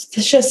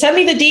 send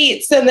me the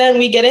deets. And then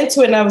we get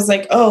into it and I was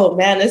like, oh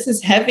man, this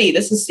is heavy.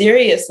 This is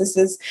serious. This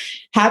is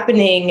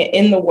happening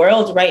in the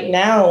world right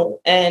now.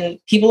 And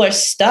people are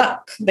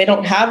stuck. They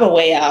don't have a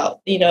way out.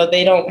 They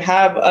don't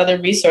have other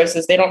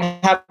resources. They don't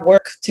have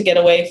work to get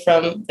away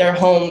from their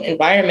home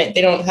environment.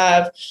 They don't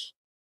have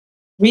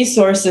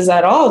resources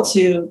at all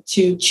to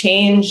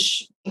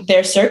change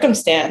their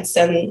circumstance,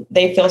 and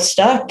they feel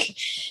stuck.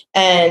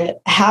 And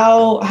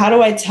how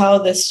do I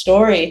tell this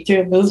story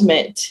through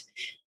movement?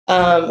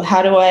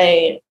 How do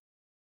I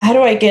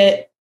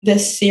get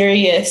this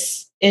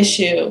serious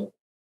issue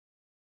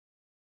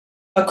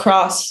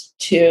across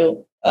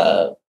to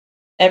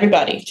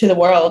everybody, to the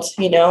world?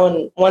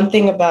 And one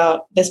thing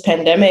about this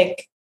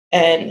pandemic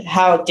and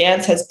how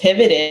dance has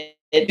pivoted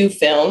to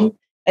film,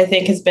 I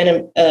think, has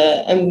been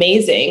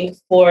amazing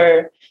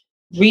for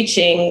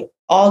reaching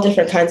all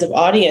different kinds of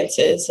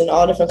audiences and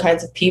all different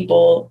kinds of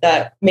people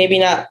that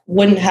maybe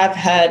wouldn't have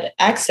had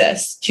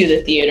access to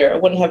the theater,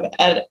 wouldn't have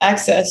had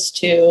access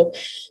to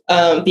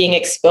being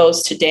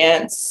exposed to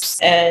dance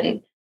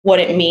and what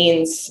it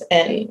means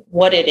and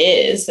what it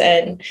is.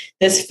 And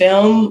this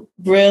film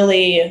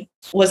really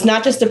was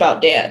not just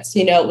about dance,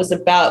 it was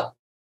about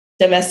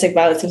domestic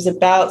violence. It was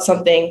about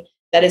something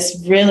that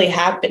is really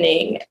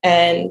happening.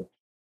 And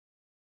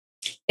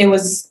it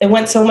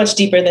went so much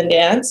deeper than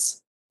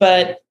dance,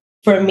 but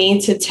for me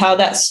to tell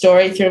that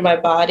story through my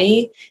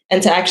body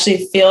and to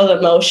actually feel the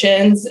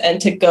emotions and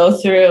to go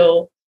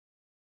through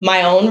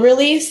my own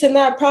release in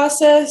that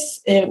process,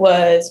 it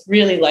was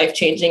really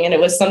life-changing. And it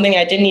was something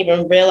I didn't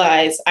even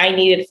realize I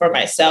needed for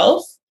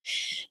myself.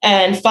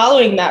 And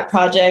following that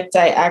project,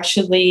 I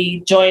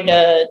actually joined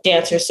a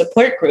dancer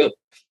support group.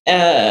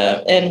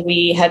 And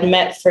we had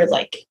met for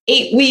like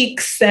 8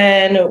 weeks,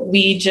 and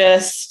we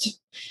just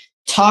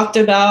talked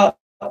about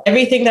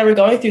everything that we're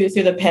going through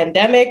the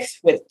pandemic,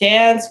 with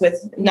dance, with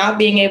not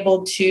being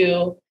able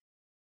to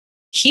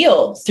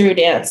heal through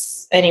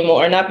dance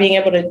anymore, not being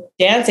able to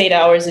dance 8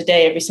 hours a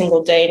day, every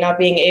single day, not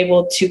being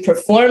able to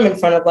perform in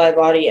front of live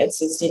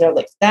audiences.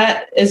 Like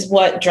that is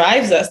what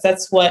drives us.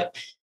 That's what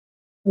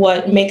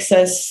makes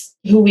us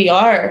who we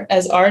are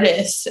as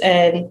artists.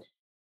 And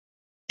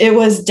it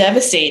was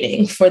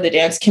devastating for the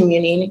dance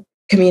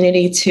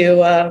community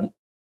to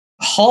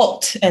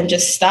halt and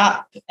just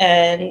stop,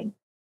 and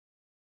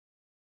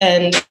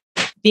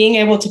being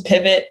able to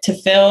pivot to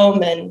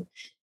film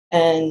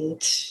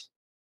and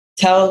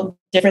tell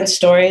different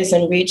stories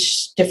and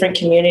reach different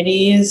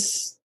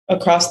communities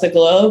across the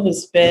globe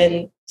has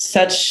been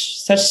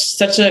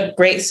such a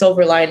great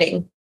silver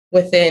lining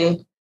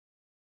within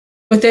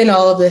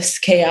all of this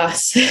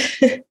chaos.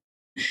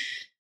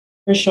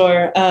 For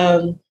sure.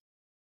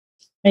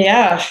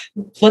 Yeah,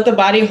 What the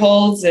Body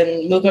Holds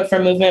and Movement for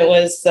Movement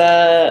was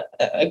a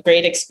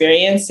great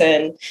experience,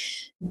 and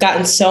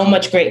gotten so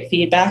much great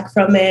feedback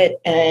from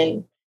it,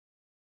 and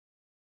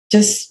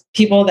just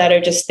people that are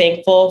just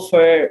thankful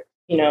for,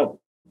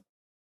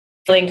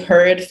 feeling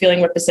heard,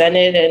 feeling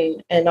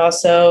represented, and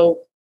also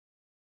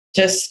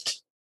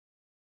just,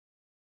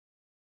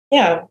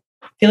 yeah,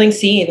 feeling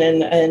seen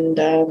and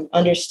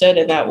understood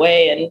in that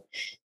way. And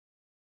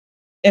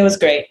it was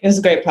great. It was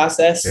a great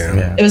process.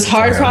 Yeah. It was a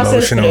hard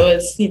process, emotional. but it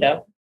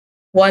was,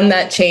 one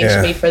that changed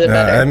me for the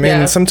better. I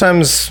mean,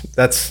 sometimes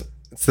it's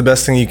the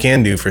best thing you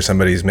can do for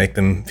somebody is make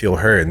them feel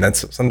heard. And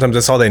sometimes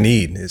that's all they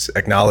need is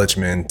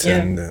acknowledgement,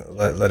 and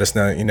let us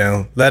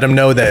know, let them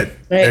know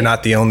that they're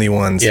not the only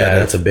ones that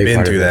that's a big been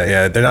part through of that. it.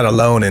 Yeah. They're not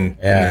alone in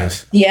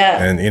this.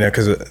 Yeah. And,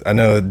 because I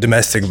know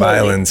domestic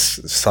violence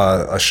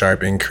saw a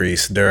sharp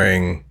increase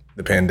during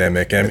the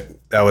pandemic. And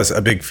that was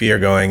a big fear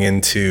going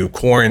into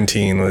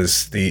quarantine,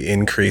 was the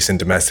increase in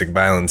domestic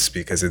violence,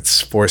 because it's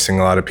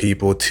forcing a lot of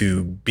people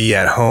to be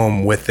at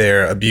home with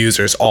their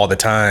abusers all the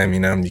time.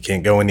 You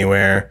can't go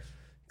anywhere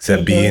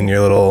except be in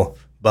your little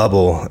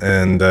bubble.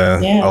 And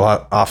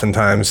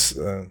oftentimes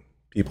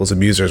people's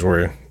abusers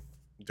were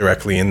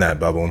directly in that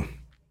bubble.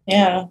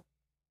 Yeah.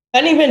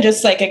 And even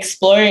just like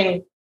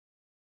exploring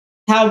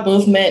how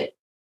movement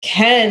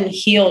can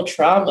heal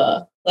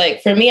trauma.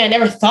 Like for me, I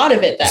never thought of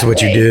it that way. That's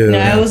what you do.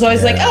 I was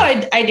always like,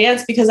 oh, I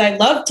dance because I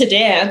love to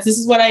dance. This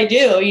is what I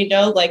do,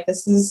 like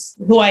this is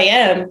who I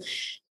am.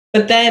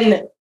 But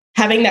then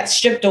having that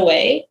stripped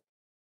away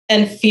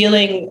and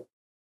feeling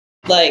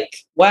like,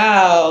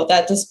 wow,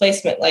 that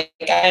displacement, like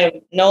I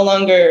am no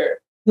longer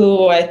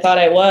who I thought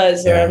I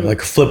was. Or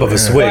like a flip of a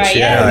switch.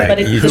 But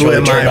who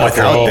am I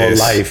without this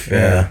life?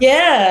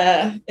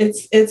 Yeah.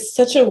 It's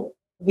such a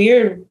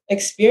weird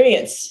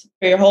experience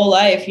for your whole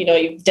life.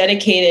 You've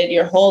dedicated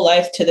your whole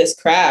life to this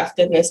craft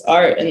and this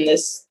art and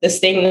this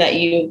thing that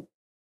you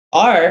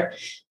are,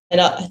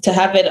 and to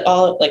have it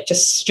all like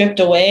just stripped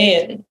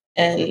away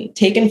and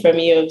taken from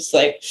you, it's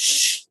like,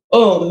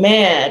 oh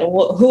man,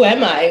 who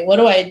am I? What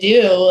do I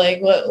do?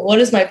 Like, what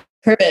is my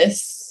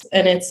purpose?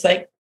 And it's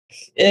like,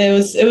 it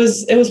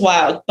was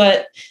wild.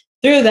 But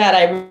through that,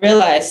 I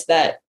realized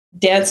that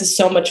dance is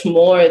so much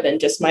more than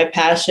just my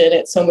passion.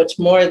 It's so much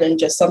more than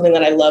just something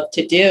that I love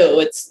to do.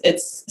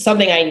 It's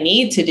something I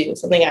need to do,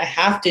 something I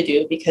have to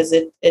do, because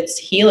it's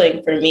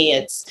healing for me.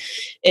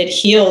 It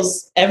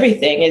heals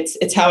everything.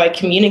 It's how I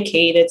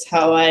communicate. It's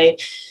how I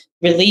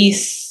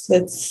release.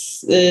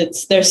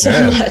 There's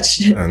so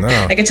much. I know.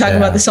 I could talk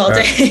about this all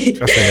day.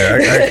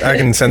 I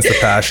can sense the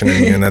passion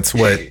in you, and that's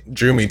what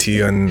drew me to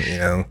you,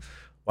 and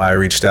why I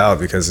reached out,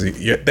 because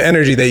the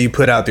energy that you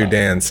put out through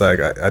dance, like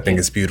I think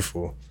it's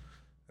beautiful.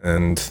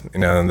 And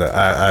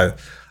I've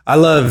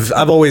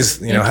always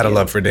had a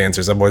love for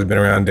dancers. I've always been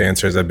around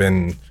dancers. I've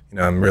been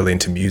I'm really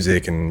into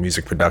music and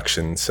music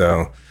production,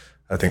 so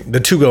I think the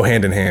two go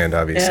hand in hand.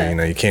 Obviously,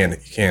 you can't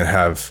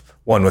have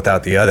one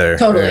without the other.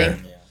 Totally.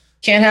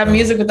 Can't have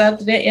music without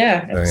the dance.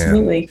 Yeah,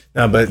 absolutely.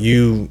 No, but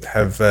you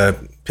have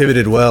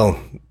pivoted well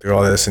through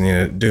all this,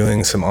 and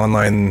doing some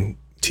online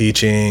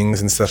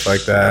teachings and stuff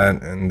like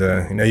that, and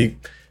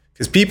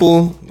because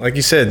people, like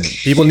you said,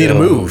 people need to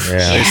move.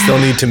 They still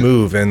need to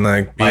move, and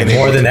like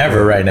more than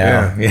ever right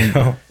now.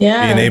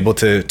 Being able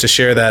to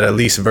share that at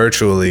least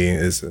virtually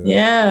is a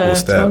cool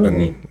step.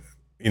 Totally.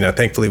 And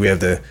thankfully we have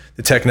the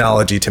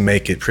technology to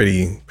make it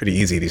pretty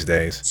easy these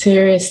days.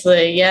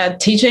 Seriously, yeah.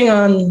 Teaching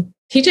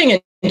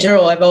in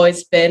general, I've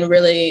always been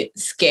really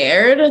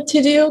scared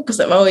to do,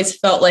 because I've always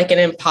felt like an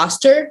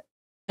imposter.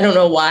 I don't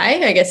know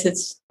why. I guess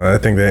I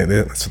think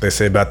that's what they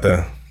say about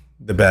the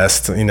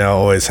best,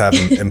 always have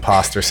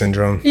imposter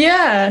syndrome.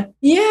 Yeah.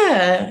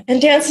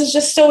 And dance is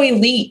just so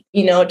elite,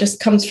 it just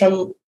comes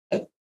from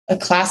a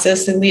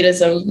classist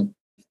elitism,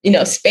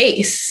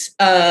 space.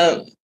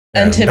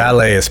 And to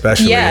ballet,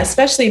 especially. Yeah,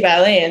 especially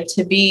ballet. And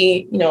to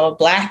be, a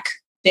Black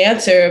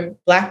dancer,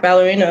 Black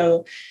ballerina,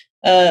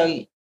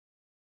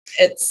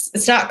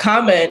 it's not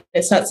common.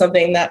 It's not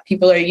something that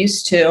people are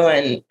used to.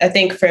 And I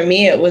think for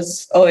me, it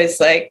was always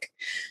like,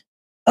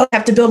 oh, I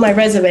have to build my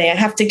resume. I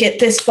have to get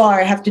this far.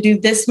 I have to do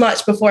this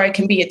much before I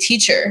can be a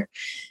teacher.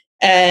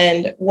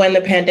 And when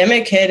the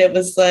pandemic hit, it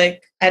was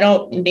like, I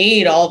don't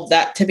need all of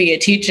that to be a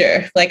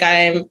teacher. Like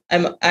I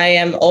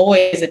am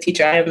always a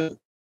teacher.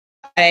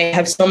 I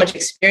have so much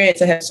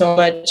experience. I have so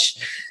much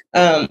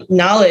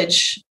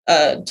knowledge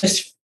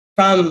just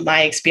from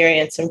my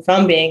experience and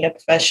from being a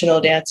professional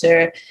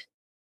dancer.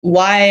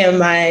 Why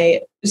am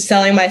I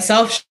selling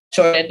myself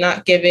short and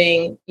not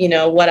giving,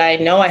 what I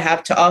know I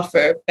have to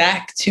offer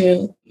back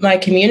to my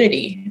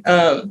community?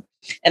 And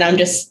I'm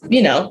just,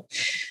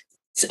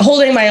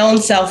 holding my own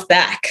self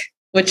back,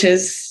 which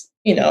is,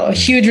 a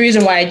huge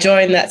reason why I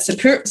joined that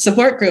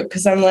support group.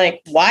 Because I'm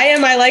like, why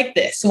am I like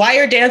this? Why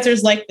are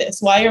dancers like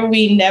this? Why are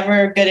we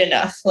never good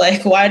enough?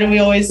 Like, why do we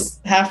always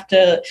have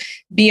to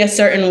be a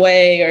certain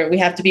way, or we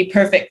have to be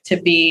perfect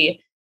to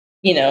be,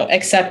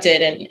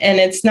 accepted? And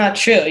it's not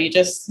true. You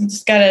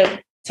just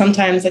gotta,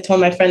 sometimes I told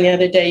my friend the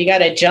other day, you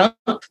gotta jump.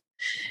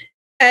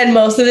 And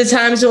most of the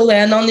times you'll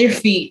land on your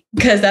feet,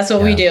 because that's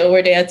what we do.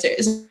 We're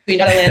dancers. We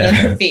gotta land on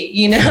our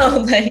feet,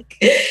 like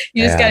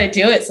you just gotta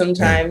do it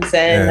sometimes.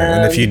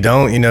 And if you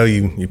don't,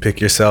 you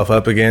pick yourself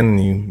up again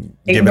and you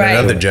give it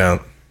another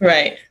jump.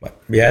 Right.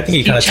 Yeah, I think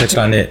you kind of touched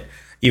on it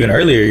even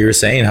earlier. You were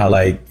saying how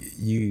like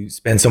you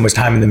spend so much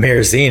time in the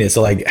mirror seeing it.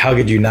 So like, how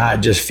could you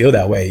not just feel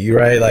that way? You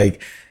right?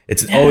 Like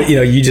it's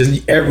you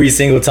just every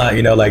single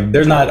time, like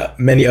there's not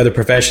many other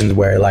professions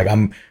where like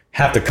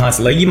have to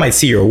constantly, like you might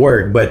see your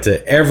work, but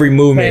to every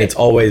movement, It's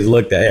always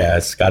looked at,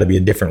 it's got to be a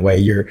different way.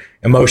 Your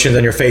emotions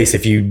on your face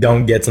if you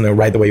don't get something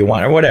right the way you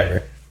want or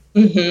whatever.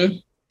 Mm-hmm.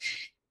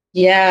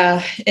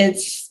 Yeah,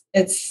 it's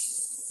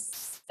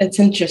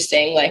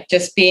interesting. Like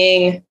just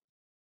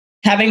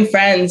having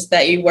friends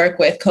that you work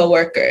with,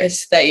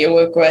 coworkers that you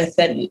work with,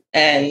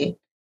 and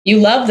you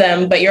love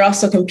them, but you're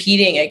also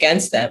competing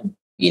against them.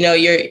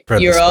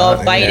 You're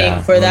all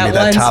fighting for that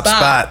one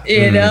spot.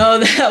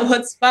 That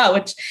one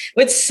spot,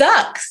 which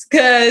sucks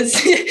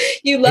because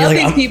you love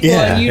these people.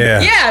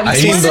 I've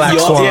seen Black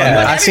Swan.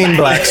 I've seen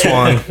Black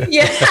Swan.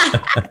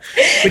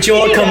 But you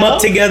all come up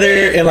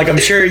together, and like I'm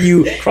sure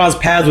you cross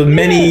paths with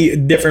many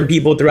different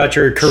people throughout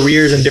your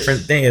careers and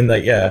different things. And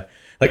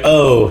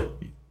oh,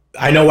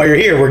 I know why you're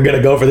here. We're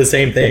gonna go for the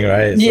same thing,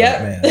 right?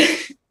 Yeah.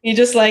 You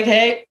just like,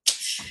 hey,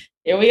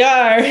 here we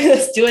are.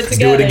 Let's do it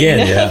together. Do it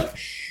again. Yeah.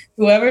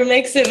 Whoever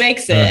makes it,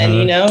 makes it.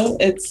 And,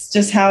 it's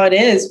just how it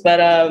is.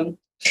 But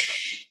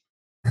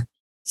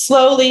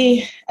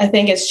slowly, I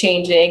think it's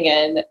changing,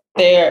 and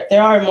there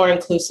are more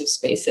inclusive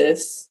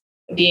spaces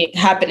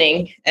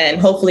happening, and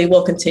hopefully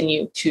will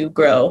continue to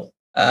grow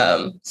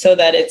so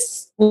that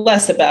it's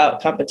less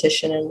about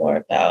competition and more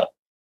about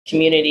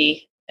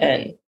community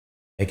and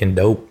making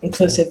dope.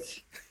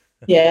 Inclusive.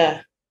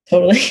 Yeah,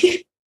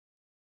 totally.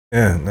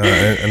 Yeah, no,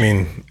 I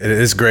mean, it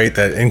is great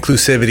that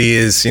inclusivity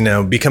is,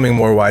 becoming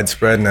more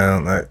widespread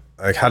now.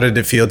 Like, how did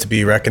it feel to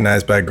be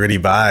recognized by Gritty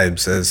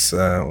Vibes as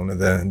one of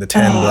the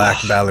 10 Black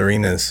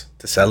ballerinas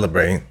to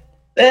celebrate?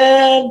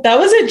 That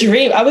was a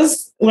dream.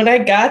 When I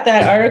got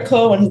that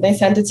article, when they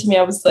sent it to me,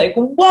 I was like,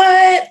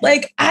 what?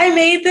 Like, I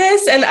made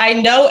this? And I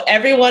know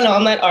everyone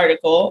on that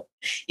article.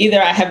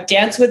 Either I have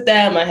danced with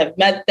them, I have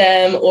met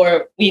them,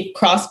 or we've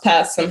crossed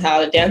paths somehow.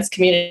 The dance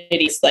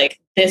community is like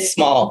this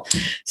small,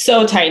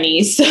 so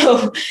tiny.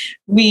 So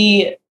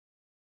I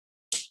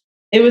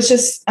was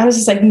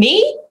just like,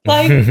 me?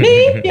 Like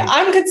me? Yeah,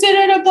 I'm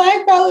considered a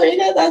Black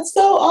ballerina. That's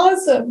so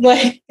awesome.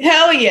 Like,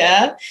 hell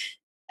yeah.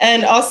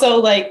 And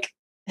also like,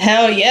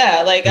 hell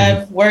yeah. Like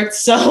I've worked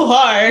so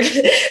hard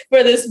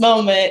for this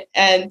moment,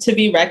 and to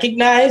be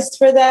recognized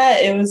for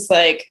that, it was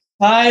like,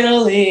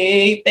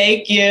 finally,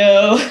 thank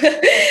you.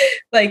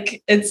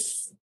 Like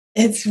it's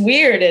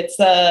weird. It's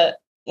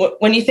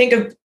when you think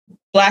of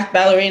Black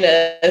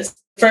ballerinas,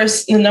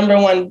 first the number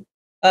one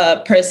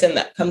person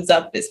that comes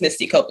up is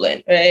Misty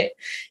Copeland, right?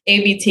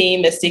 ABT,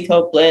 Misty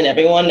Copeland.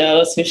 Everyone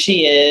knows who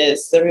she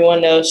is.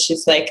 Everyone knows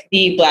she's like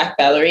the Black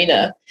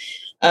ballerina.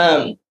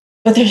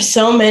 But there's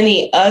so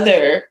many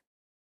other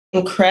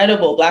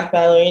incredible Black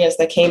ballerinas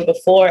that came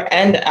before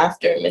and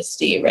after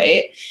Misty,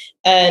 right?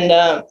 And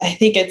I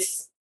think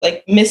it's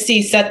like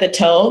Misty set the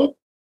tone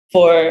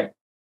for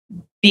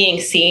being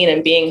seen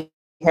and being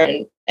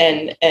heard,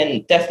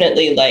 and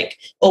definitely like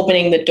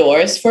opening the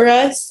doors for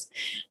us.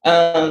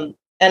 And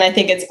I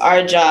think it's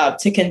our job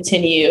to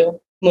continue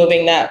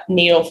moving that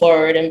needle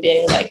forward and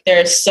being like,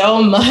 there's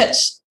so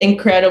much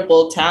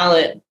incredible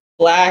talent,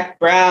 Black,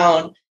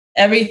 brown,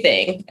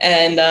 everything.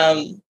 And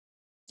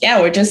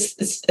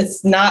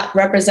it's not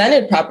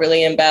represented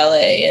properly in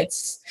ballet.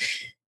 It's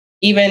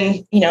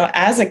even,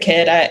 as a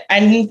kid, I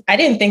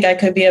didn't think I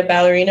could be a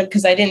ballerina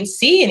because I didn't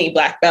see any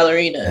Black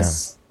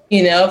ballerinas.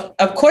 Yeah.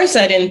 Of course,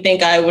 I didn't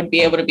think I would be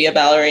able to be a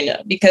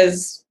ballerina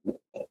because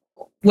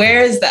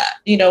where is that?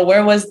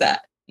 Where was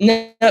that?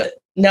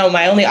 No,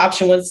 my only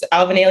option was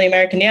Alvin Ailey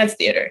American Dance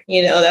Theater.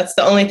 That's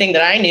the only thing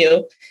that I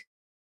knew.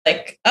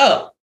 Like,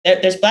 oh,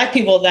 there's Black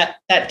people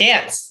that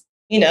dance.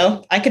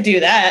 I could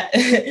do that.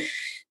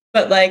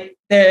 but like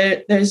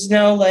there's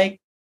no like,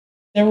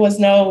 there was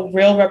no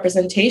real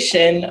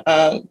representation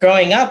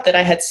growing up that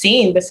I had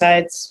seen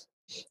besides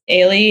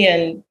Ailey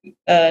and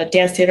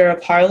Dance Theater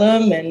of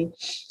Harlem. And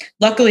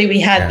luckily we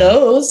had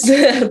those.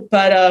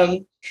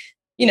 But,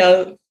 you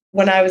know,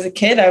 when I was a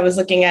kid, I was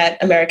looking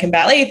at American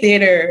Ballet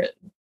Theater,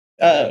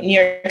 New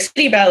York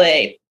City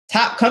Ballet,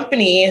 top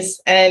companies.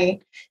 And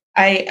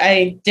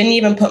I didn't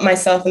even put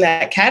myself in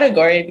that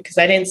category because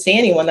I didn't see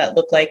anyone that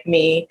looked like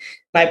me.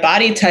 My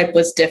body type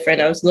was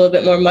different. I was a little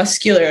bit more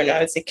muscular when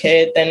I was a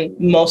kid than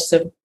most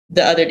of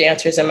the other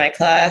dancers in my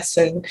class.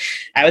 And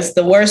I was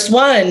the worst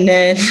one.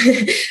 And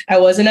I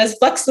wasn't as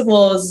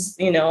flexible as,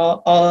 you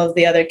know, all of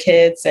the other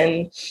kids.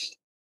 And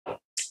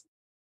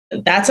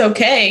that's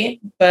okay.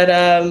 But,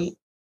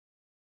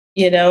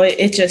 you know,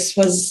 it just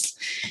was,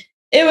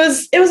 it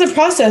was a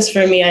process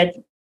for me. I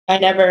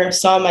never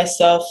saw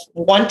myself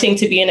wanting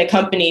to be in a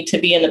company to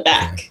be in the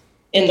back,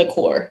 in the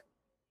core.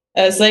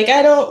 I was like,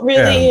 I don't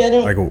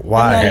like,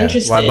 why? I'm not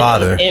interested why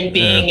bother in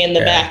being in the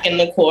back, in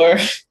the core.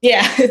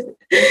 Yeah.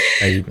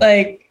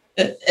 Like,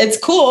 it's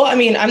cool. I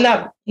mean, I'm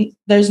not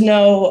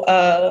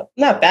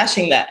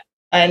bashing that.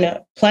 I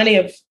know plenty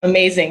of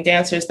amazing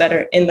dancers that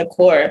are in the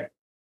core.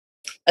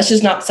 That's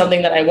just not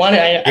something that I wanted.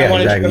 I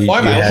wanted to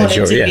perform. I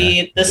wanted to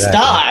be the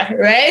star,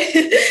 right?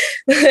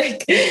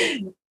 Like,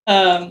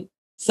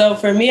 so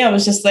for me, I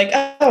was just like,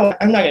 oh,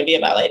 I'm not going to be a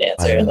ballet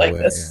dancer. Like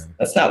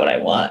that's not what I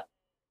want.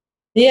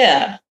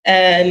 Yeah.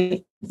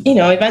 And, you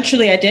know,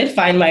 eventually I did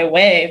find my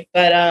way,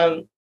 but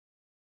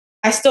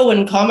I still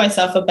wouldn't call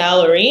myself a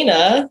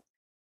ballerina.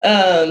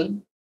 I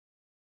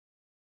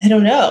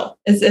don't know.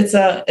 It's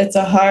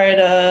a hard,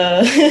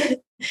 I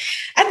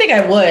think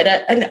I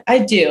would, I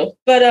do,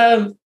 but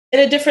in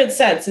a different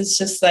sense. It's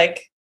just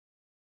like,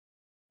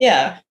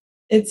 yeah,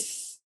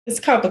 it's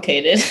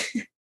complicated.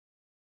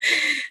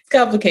 It's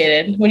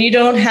complicated when you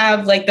don't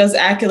have like those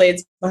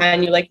accolades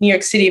behind you, like New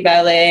York City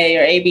Ballet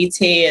or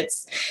ABT.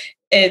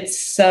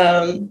 It's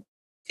sad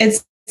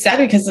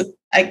because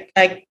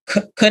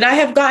could I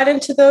have gotten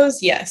into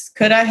those? Yes.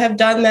 Could I have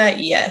done that?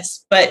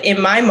 Yes. But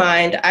in my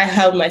mind, I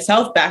held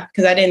myself back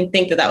because I didn't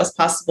think that was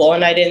possible,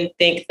 and I didn't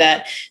think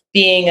that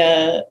being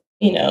a,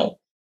 you know,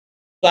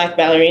 Black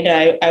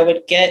ballerina, I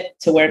would get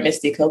to where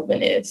Misty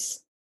Copeland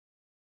is.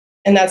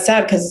 And that's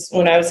sad because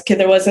when I was a kid,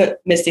 there wasn't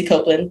Misty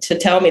Copeland to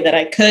tell me that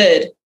I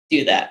could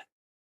do that.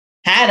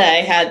 Had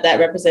I had that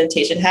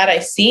representation, had I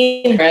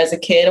seen her as a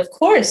kid, of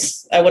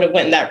course, I would have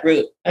went that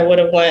route. I would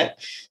have went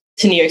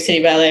to New York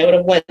City Ballet. I would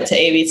have went to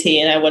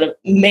ABT, and I would have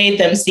made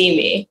them see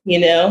me, you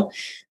know?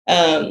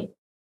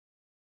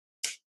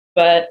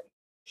 But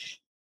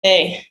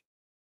hey,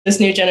 this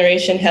new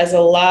generation has a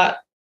lot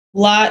to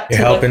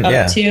look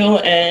up to,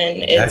 and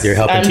it's, you're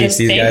helping teach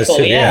these guys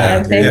too.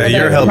 Yeah,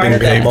 you're helping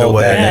pave the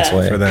way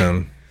for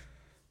them.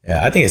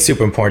 Yeah, I think it's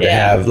super important to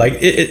have, like,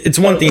 it's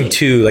one thing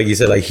too, like you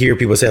said, like hear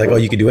people say like, oh,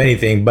 you can do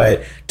anything,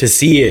 but to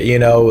see it, you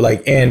know,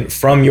 like, and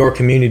from your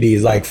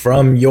communities, like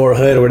from your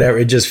hood or whatever,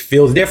 it just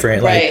feels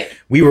different. Right. Like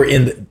we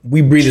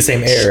breathe the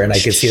same air, and I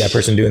could see that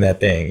person doing that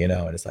thing, you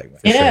know, and it's like,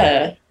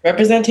 sure.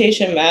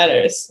 Representation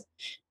matters.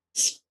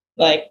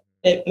 Like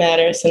it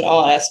matters in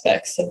all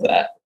aspects of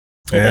that.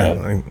 Yeah.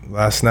 Like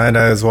last night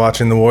I was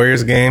watching the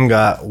Warriors game,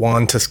 got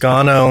Juan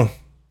Toscano.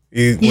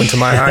 He went to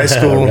my high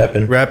school,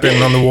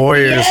 repping on the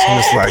Warriors. Yeah.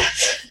 I'm just like,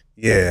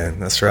 yeah,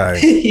 that's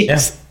right.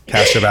 Yes.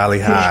 Castro Valley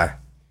High.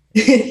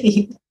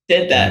 He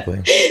did that.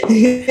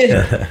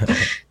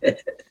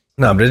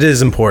 No, but it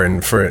is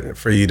important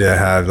for you to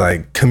have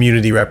like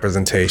community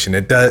representation.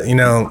 It does, you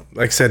know,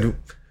 like I said,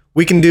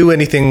 we can do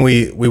anything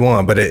we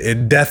want, but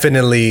it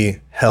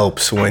definitely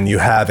helps when you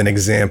have an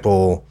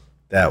example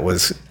that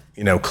was,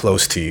 you know,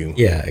 close to you.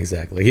 Yeah,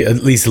 exactly. At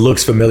least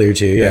looks familiar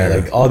to you. Yeah.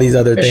 Like all these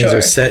other things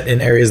are set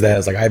in areas that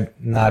it's like, I'm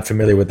not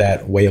familiar with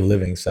that way of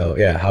living. So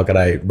yeah, how could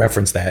I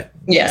reference that?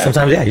 Yeah.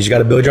 Sometimes, you just got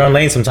to build your own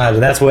lane sometimes.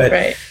 And that's what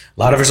a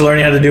lot of us are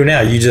learning how to do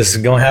now. You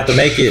just gonna have to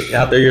make it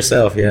out there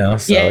yourself, you know?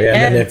 So and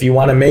then if you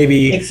want to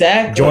maybe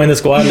join the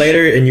squad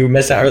later and you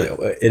miss out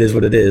early, it is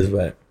what it is,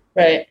 but.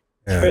 Right.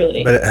 Yeah.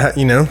 Truly. But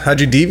you know,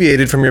 how'd you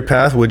deviated from your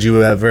path? Would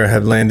you ever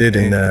have landed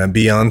in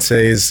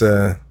Beyonce's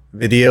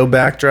video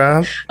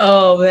backdrop?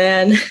 Oh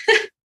man.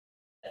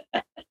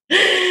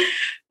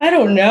 I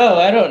don't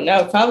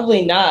know.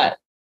 Probably not.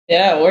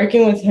 Yeah,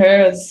 working with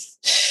her was,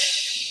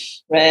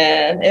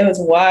 man, it was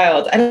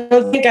wild. I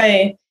don't think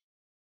I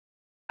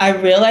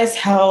realized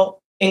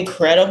how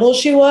incredible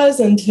she was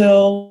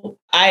until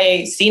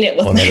I seen it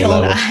with my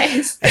own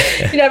eyes.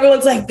 You know,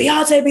 everyone's like,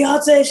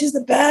 Beyonce, she's the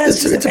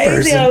best. She's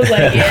amazing. I was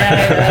like,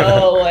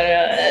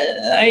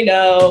 yeah, I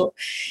know.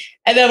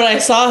 And then when I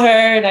saw her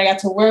and I got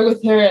to work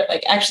with her,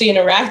 like actually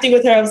interacting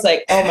with her, I was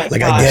like, oh my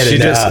God. I get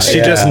it.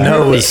 She just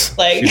knows.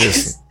 Like,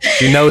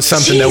 she knows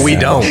something that we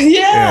don't.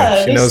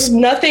 Yeah, there's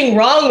nothing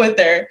wrong with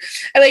her.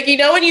 And like, you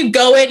know, when you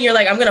go in, you're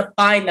like, I'm going to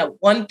find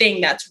that one thing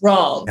that's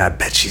wrong. I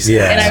bet she's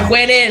And I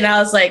went in and I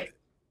was like,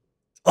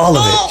 all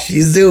of it.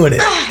 She's doing it.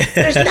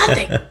 There's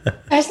nothing.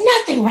 There's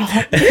nothing wrong.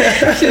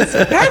 She's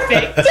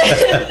perfect.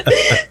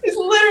 She's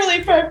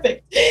literally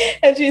perfect.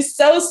 And she's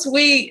so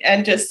sweet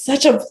and just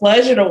such a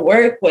pleasure to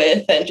work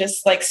with. And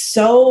just like,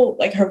 so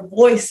like her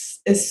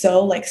voice is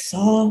so like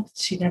soft.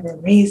 She never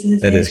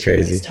raises That it. is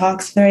crazy. She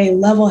talks very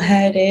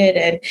level-headed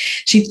and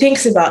she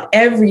thinks about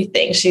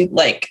everything. She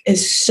like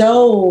is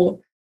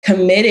so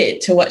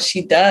committed to what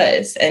she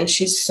does. And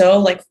she's so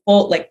like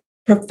full, like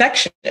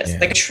perfectionist,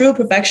 like a true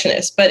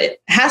perfectionist, but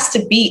it has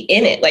to be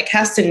in it, like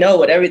has to know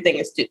what everything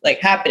is like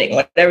happening,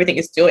 what everything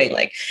is doing.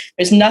 Like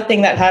there's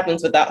nothing that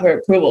happens without her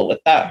approval,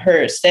 without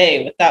her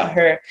say, without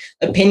her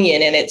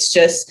opinion. And it's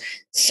just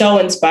so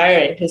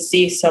inspiring to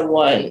see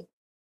someone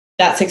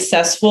that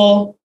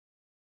successful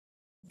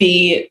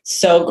be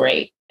so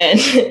great. And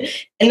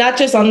and not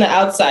just on the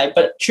outside,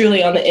 but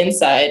truly on the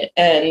inside.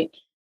 And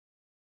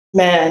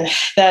man,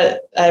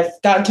 that I've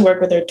gotten to work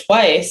with her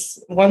twice,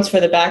 once for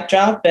the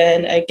backdrop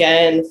and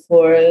again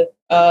for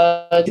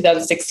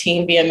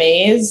 2016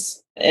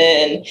 VMAs,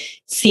 and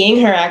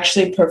seeing her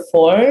actually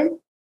perform.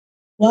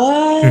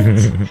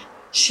 What?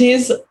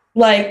 She's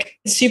like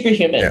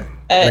superhuman.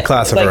 In a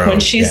class of like her when own.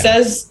 she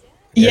says,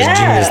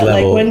 genius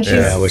level. like when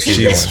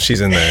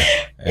She's in there.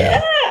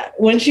 Yeah.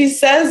 When she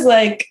says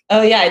like,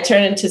 oh yeah, I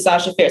turn into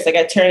Sasha Fierce, like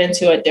I turn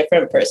into a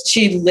different person.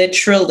 She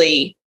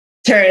literally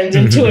turns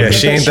into a different.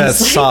 She ain't that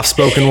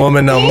soft-spoken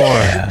woman no more.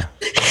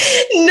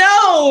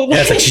 No.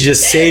 Yeah, it's like she's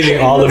just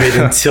saving all of it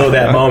until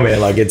that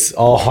moment. Like it's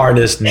all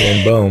harnessed and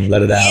then boom,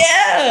 let it out.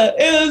 Yeah,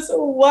 it was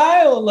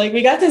wild. Like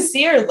we got to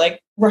see her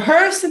like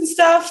rehearse and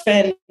stuff,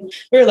 and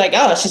we were like,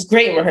 oh, she's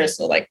great in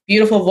rehearsal. Like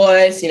beautiful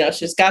voice, you know,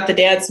 she's got the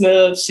dance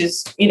moves.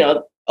 She's, you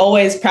know,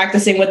 always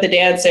practicing with the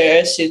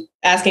dancers. She's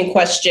asking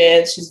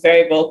questions. She's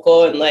very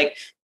vocal and like,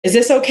 is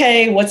this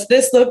okay? What's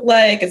this look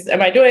like?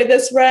 Am I doing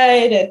this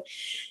right?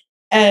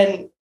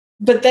 And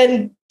but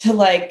then to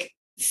like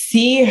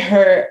see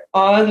her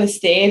on the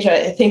stage,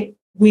 I think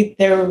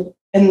there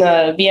in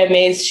the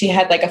VMAs, she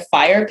had like a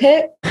fire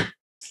pit,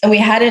 and we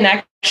hadn't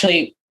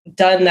actually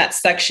done that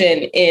section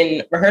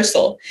in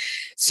rehearsal.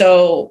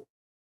 So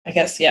I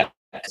guess, yeah,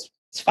 it's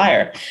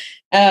fire.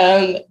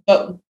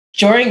 But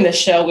during the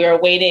show, we were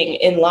waiting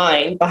in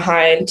line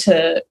behind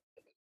to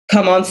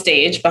come on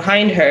stage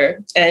behind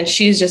her. And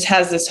she just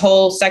has this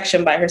whole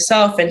section by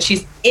herself, and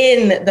she's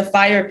in the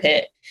fire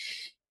pit.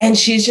 And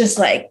she's just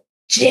like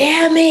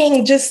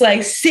jamming, just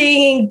like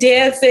singing,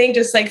 dancing,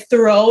 just like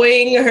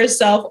throwing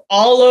herself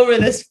all over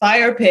this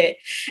fire pit.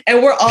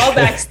 And we're all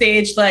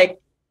backstage like,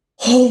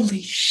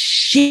 holy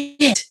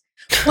shit.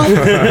 What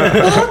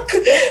the fuck?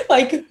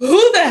 Like,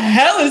 who the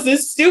hell is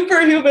this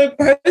superhuman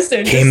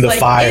person? Came just, the like,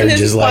 fire, in this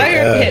just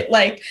fire like, pit.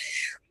 Like,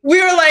 we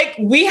were like,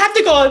 we have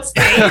to go on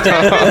stage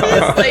after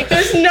this. Like,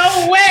 there's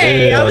no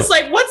way. Yeah. I was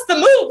like, what's the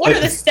move? What are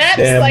the steps?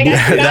 Damn. Like,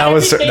 I forgot that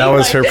was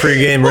everything. her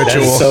pregame holy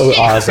ritual. That's so shit.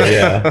 awesome.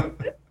 Yeah.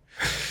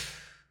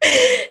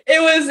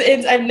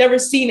 I've never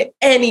seen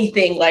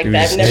anything like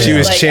that. She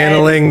was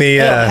channeling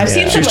I've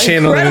seen she was some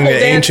channeling incredible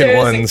the ancient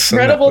dancers, ones.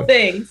 incredible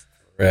things.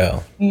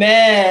 Real.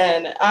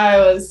 Man, I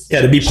was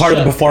Yeah, to be part of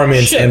the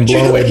performance and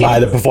blown away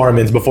by the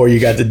performance before you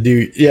got to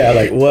do. Yeah,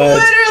 like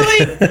what?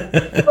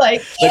 Literally,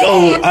 like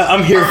oh,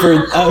 I'm here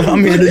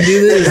to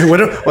do this.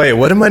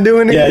 What am I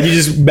doing here? Yeah, you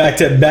just back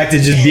to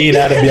just being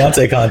at a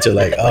Beyonce concert.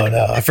 Like, oh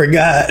no, I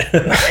forgot.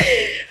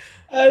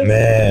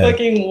 Man,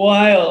 fucking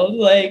wild.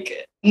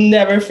 Like,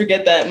 never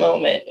forget that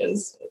moment. It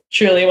was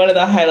truly one of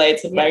the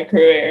highlights of my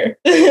career.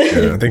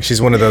 Yeah, I think she's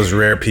one of those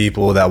rare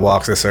people that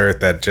walks this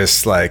earth that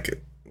just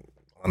like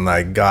on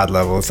like God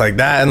level. It's like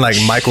that and like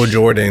Michael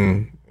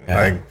Jordan.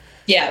 Yeah. Like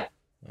Yeah,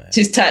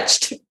 she's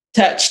touched.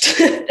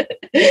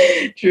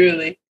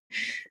 Truly.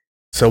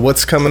 So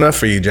what's coming up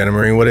for you, Jenna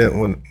Marie?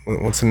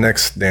 What's the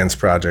next dance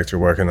project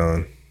you're working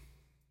on?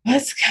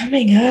 What's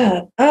coming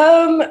up?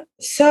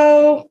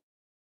 So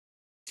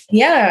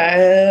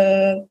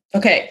yeah,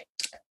 okay.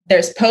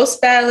 There's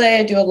Post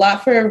Ballet. I do a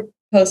lot for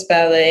Post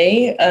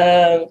Ballet.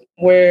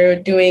 We're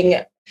doing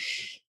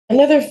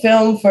another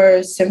film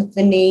for the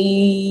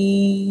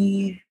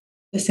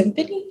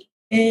Symphony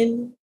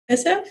in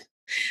SF.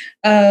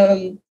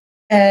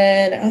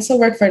 And I also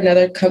work for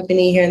another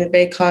company here in the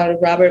Bay called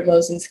Robert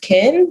Moses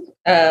Kin.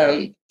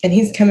 And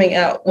he's coming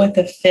out with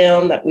a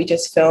film that we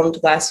just filmed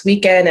last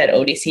weekend at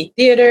ODC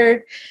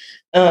Theater.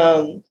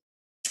 And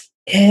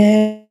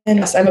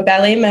I'm a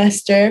ballet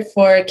master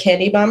for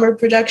Candy Bomber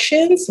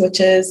Productions, which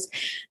is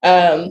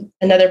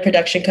another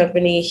production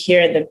company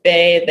here in the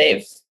Bay.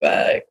 They've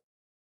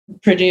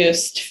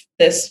produced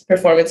this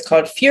performance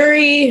called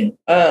Fury,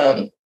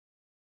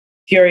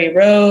 Fury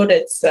Road.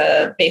 It's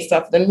based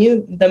off the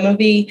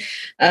movie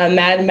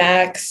Mad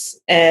Max,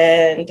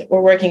 and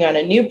we're working on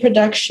a new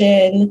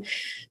production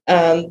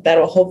that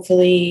will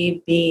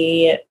hopefully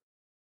be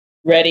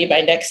ready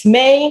by next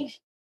May.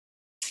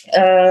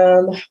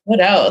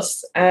 What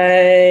else?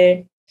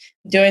 I'm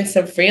doing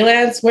some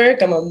freelance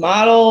work. I'm a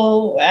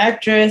model,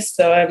 actress,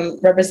 so I'm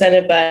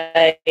represented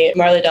by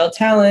Marley Del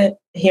Talent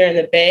here in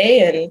the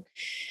Bay, and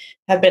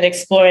have been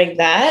exploring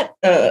that.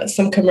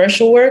 Some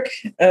commercial work,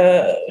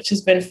 which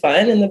has been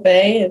fun in the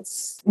Bay.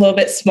 It's a little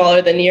bit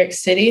smaller than New York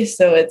City,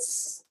 so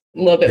it's a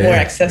little bit more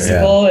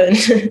accessible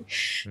and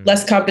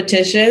less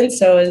competition.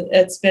 So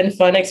it's been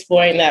fun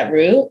exploring that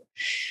route.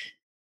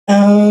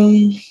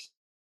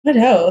 What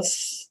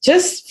else?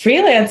 Just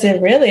freelancing,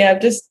 really.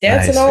 I'm just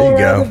dancing all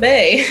around the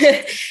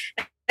Bay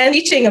and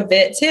teaching a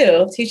bit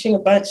too, teaching a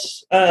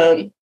bunch,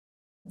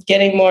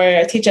 getting more.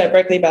 I teach at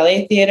Berkeley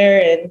Ballet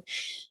Theater and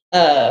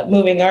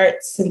moving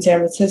arts in San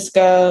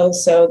Francisco.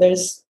 So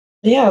there's,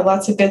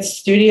 lots of good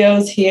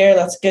studios here,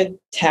 lots of good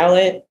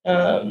talent.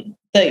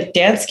 The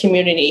dance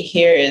community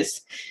here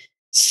is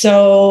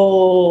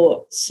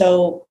so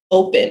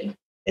open.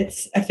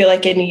 I feel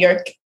like in New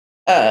York,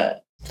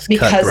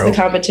 because the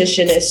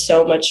competition is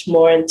so much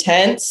more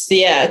intense.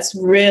 Yeah, it's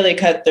really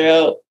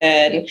cutthroat,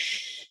 and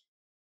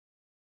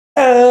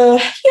you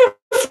have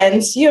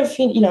friends. You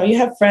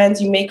have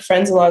friends. You make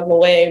friends along the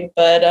way,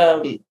 but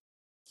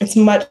it's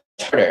much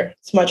harder.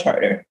 It's much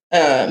harder.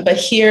 But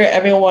here,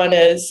 everyone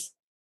is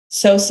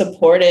so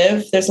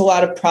supportive. There's a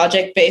lot of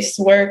project-based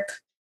work.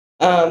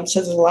 So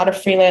there's a lot of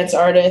freelance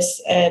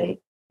artists, and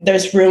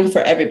there's room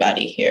for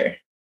everybody here,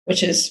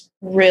 which is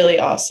really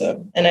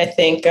awesome. And I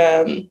think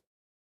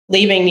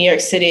leaving New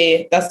York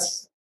City,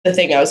 that's the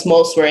thing I was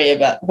most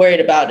worried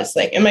about is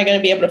like, am I going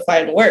to be able to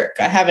find work?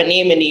 I have a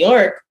name in New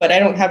York, but I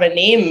don't have a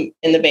name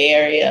in the Bay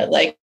Area.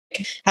 Like,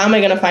 how am I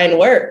going to find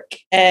work?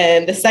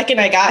 And the second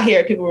I got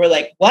here, people were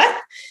like,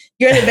 what?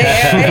 You're in the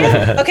Bay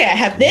Area? Okay, I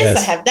have this,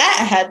 I have that,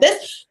 I have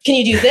this. Can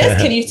you do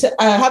this? Can you,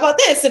 how about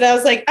this? And I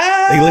was like,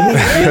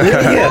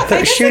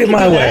 shoot it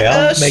my way.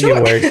 I'll make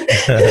it work.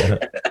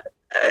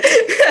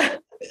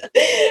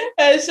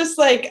 It's just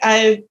like,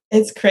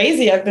 it's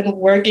crazy. I've been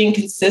working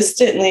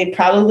consistently,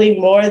 probably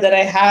more than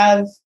I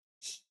have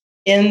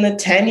in the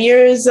 10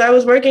 years I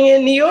was working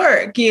in New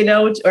York,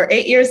 or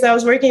 8 years I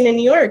was working in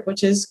New York,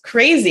 which is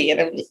crazy. And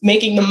I'm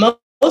making the most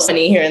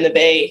money here in the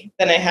Bay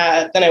than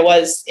I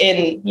was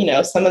in,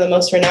 some of the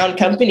most renowned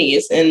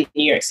companies in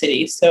New York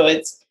City. So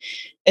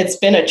it's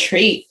been a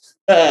treat.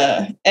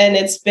 And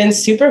it's been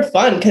super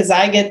fun because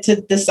I get to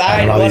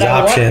decide what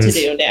I want to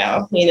do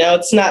now.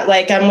 It's not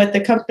like I'm with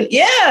the company.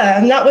 Yeah,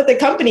 I'm not with the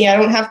company. I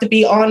don't have to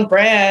be on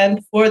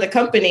brand for the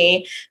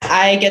company.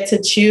 I get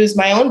to choose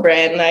my own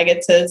brand, and I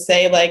get to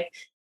say, like,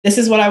 this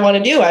is what I want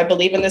to do. I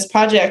believe in this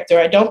project, or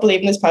I don't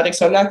believe in this project,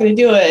 so I'm not going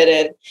to do it.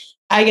 And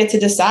I get to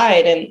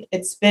decide. And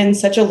it's been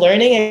such a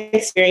learning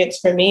experience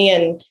for me.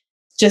 And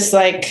just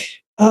like,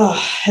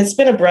 it's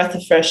been a breath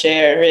of fresh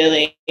air,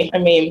 really. I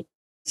mean,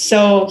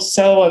 so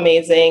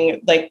amazing.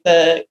 Like,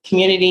 the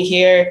community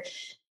here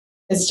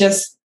has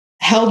just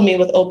held me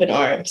with open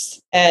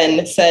arms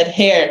and said,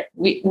 here,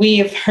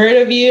 we've heard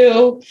of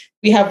you.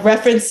 We have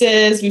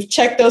references. We've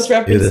checked those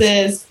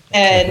references,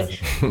 and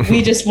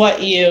we just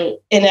want you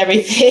in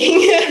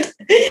everything.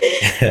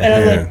 And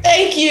I'm like,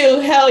 thank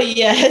you. Hell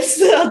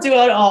yes. I'll do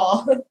it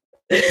all.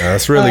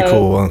 That's really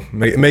cool.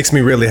 It makes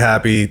me really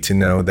happy to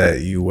know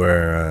that you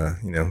were,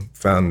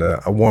 found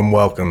a warm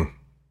welcome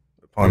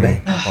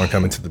upon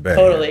coming to the Bay.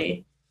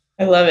 Totally.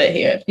 I love it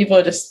here. People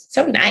are just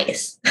so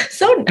nice.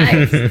 So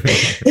nice.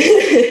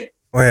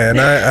 Well, yeah,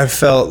 and I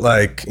felt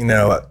like,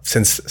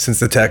 since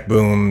the tech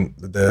boom,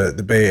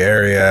 the Bay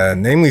Area,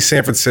 namely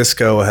San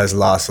Francisco, has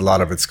lost a lot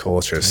of its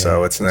culture. Yeah,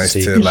 so it's nice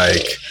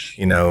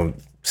to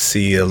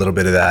see a little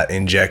bit of that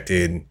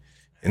injected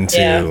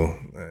into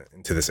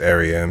this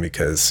area,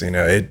 because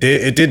it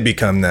did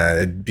become that.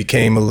 It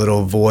became a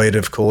little void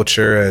of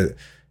culture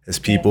as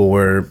people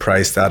were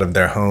priced out of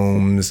their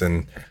homes,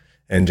 and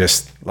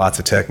just lots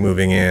of tech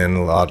moving in.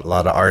 A lot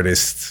of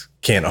artists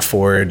can't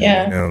afford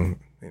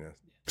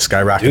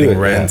skyrocketing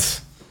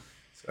rents.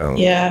 So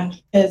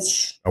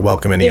it's I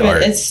welcome any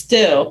art. It's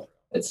still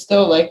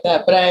like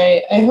that, but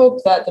I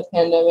hope that the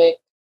pandemic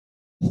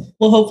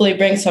will hopefully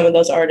bring some of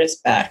those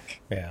artists back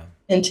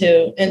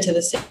into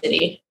the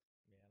city.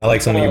 I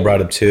like something you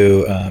brought up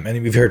too,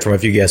 and we've heard from a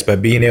few guests,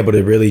 but being able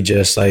to really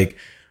just like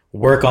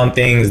work on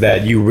things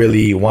that you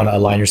really want to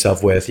align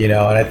yourself with, and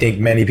I think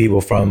many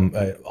people from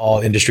all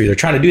industries are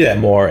trying to do that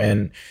more.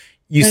 And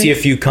you see a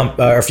few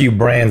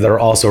brands that are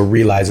also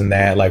realizing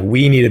that, like,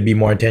 we need to be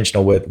more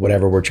intentional with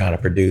whatever we're trying to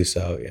produce.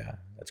 So yeah,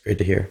 that's great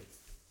to hear.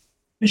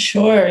 For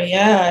sure.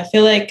 Yeah. I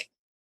feel like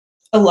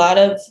a lot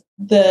of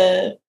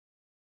the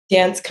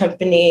dance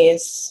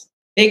companies,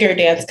 bigger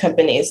dance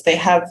companies, they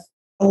have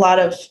a lot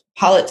of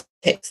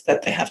politics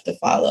that they have to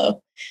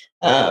follow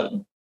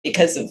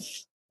because of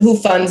who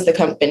funds the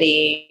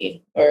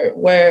company, or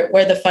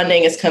where the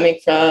funding is coming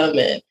from,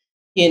 and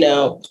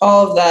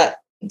all of that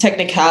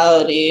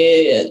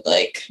technicality and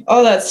like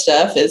all that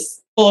stuff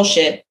is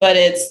bullshit. But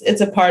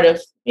it's a part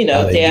of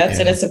dance,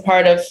 and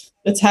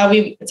it's how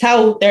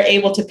they're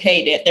able to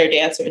pay their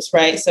dancers,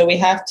 right? So we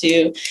have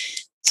to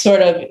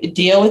sort of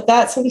deal with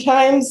that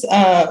sometimes.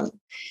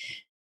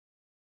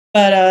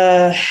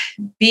 But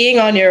being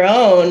on your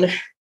own,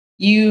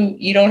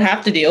 you don't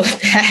have to deal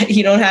with that.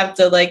 You don't have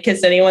to like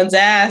kiss anyone's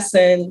ass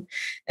and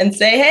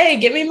say, hey,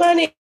 give me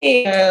money.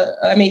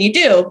 I mean, you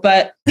do,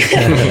 but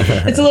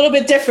it's a little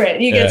bit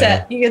different. You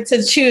get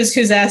to choose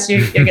whose ass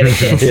you're going to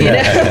kiss.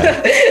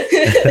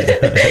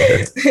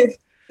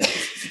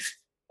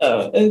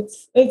 Oh,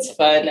 it's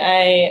fun.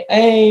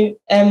 I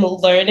am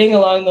learning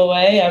along the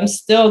way. I'm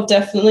still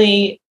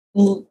definitely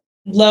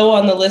low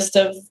on the list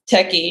of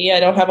techie. I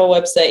don't have a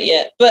website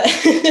yet, but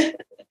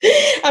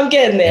I'm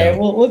getting there. Yeah.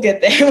 We'll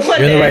get there. You're in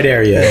the right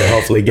area to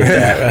hopefully get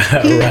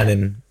that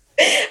running.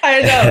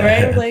 I know,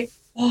 right? I'm like,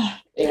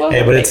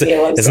 hey, but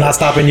it's not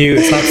stopping you.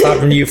 It's not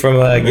stopping you from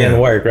getting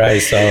work,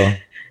 right? So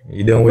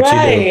you're doing what you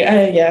do.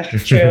 Yeah,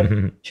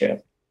 true,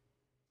 true.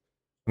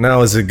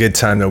 Now is a good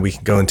time that we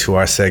can go into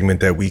our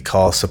segment that we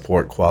call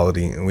Support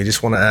Quality. And we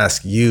just want to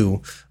ask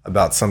you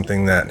about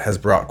something that has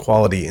brought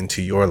quality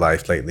into your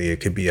life lately.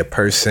 It could be a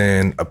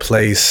person, a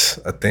place,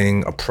 a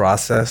thing, a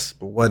process.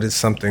 But what is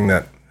something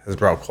that has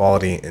brought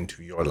quality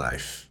into your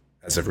life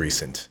as of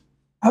recent?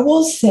 I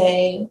will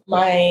say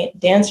my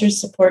dancers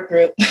support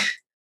group,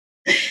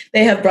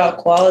 they have brought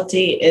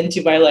quality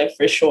into my life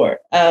for sure.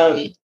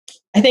 I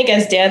think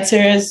as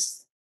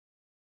dancers,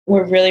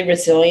 we're really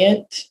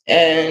resilient,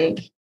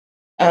 and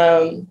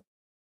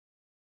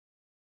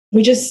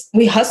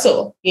we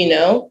hustle,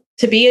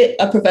 to be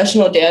a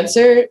professional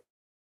dancer.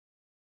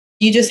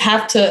 You just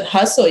have to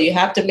hustle. You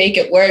have to make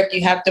it work.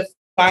 You have to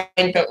find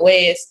different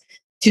ways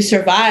to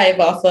survive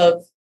off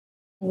of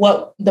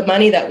what the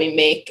money that we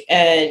make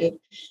and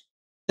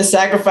the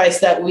sacrifice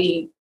that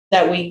we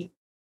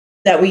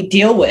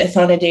deal with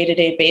on a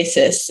day-to-day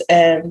basis.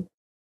 And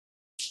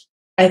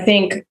I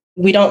think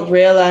we don't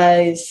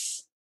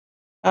realize,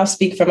 I'll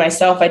speak for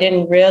myself, I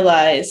didn't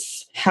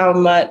realize how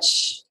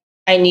much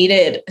I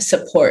needed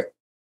support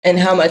and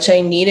how much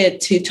I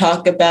needed to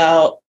talk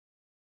about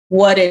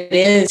what it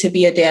is to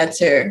be a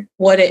dancer,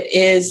 what it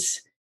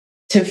is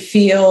to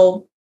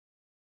feel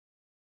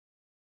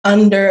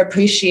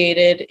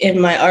underappreciated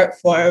in my art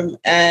form,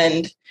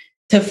 and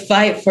to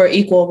fight for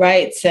equal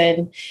rights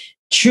and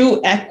true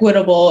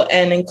equitable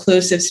and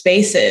inclusive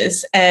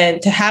spaces,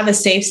 and to have a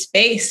safe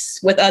space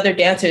with other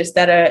dancers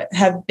that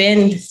have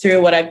been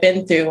through what I've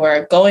been through or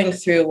are going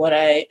through what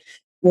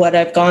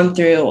I've gone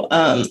through.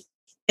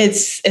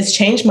 It's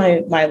changed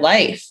my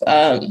life.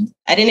 I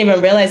didn't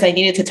even realize I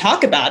needed to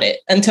talk about it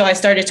until I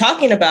started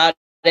talking about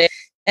it.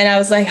 And I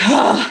was like,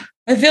 oh,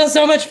 I feel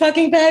so much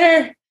fucking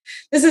better.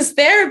 This is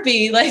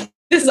therapy. Like,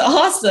 this is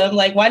awesome.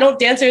 Like, why don't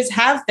dancers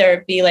have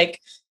therapy? Like,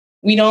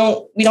 we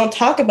don't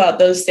talk about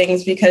those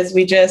things because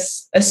we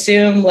just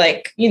assume,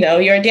 like,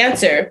 you're a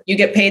dancer, you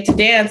get paid to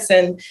dance,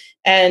 and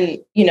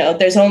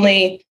there's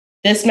only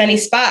this many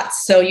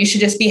spots, so you should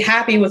just be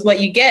happy with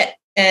what you get,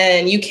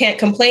 and you can't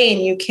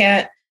complain. You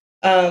can't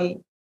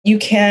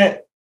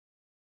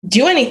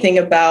do anything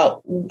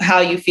about how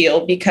you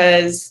feel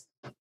because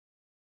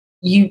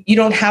you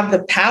don't have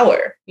the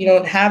power. You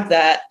don't have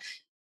that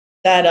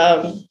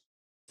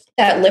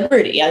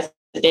liberty as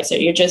a dancer.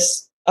 You're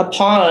just a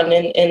pawn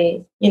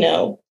in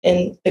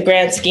the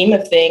grand scheme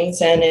of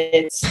things, and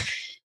it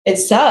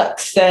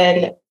sucks.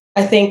 And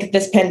I think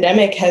this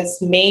pandemic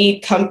has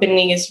made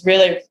companies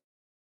really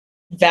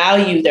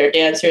value their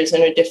dancers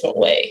in a different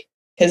way,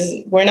 because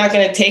we're not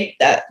going to take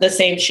the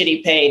same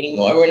shitty pay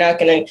anymore. We're not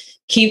going to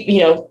keep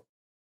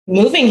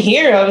moving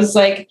here. I was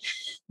like,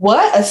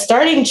 what? A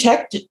starting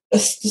tech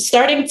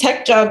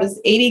job is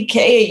 $80K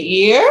a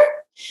year?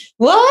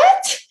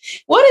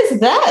 What is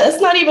that?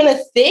 That's not even a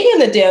thing in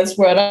the dance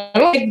world. I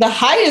don't think the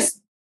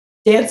highest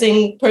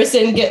dancing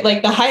person get,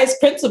 like, the highest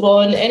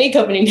principal in any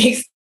company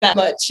makes that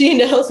much,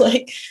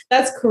 like,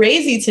 that's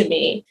crazy to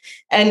me.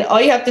 And all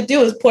you have to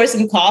do is pour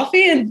some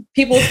coffee in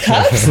people's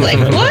cups. Like,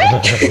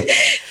 what?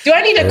 Do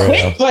I need to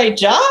quit my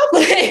job?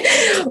 Like,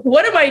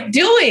 what am I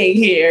doing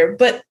here?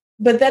 But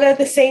then at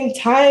the same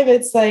time,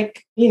 it's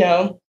like,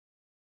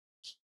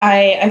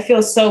 I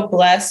feel so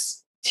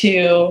blessed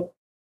to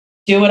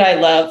do what I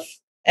love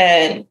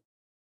and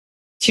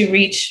to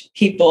reach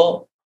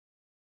people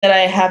that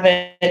I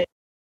haven't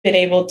been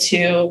able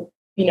to,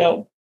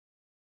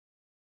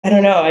 I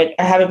don't know,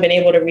 I haven't been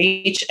able to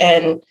reach,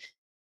 and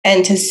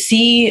to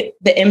see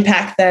the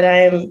impact that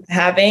I'm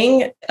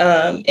having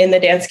in the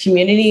dance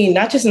community,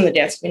 not just in the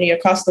dance community,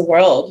 across the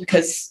world,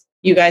 because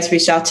you guys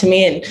reached out to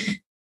me and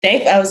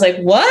I was like,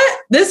 what?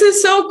 This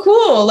is so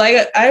cool.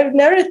 Like, I would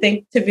never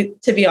think to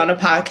be on a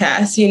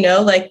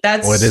podcast, like,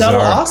 that's so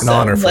awesome. An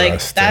honor for like,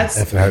 us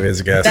that's to have you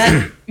as a guest.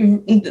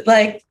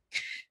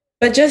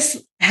 But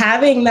just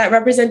having that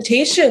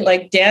representation,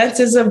 like, dance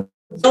is a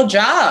real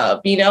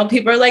job.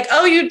 People are like,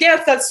 oh, you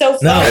dance, that's so fun.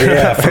 No,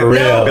 yeah, for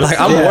real. Like,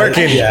 I'm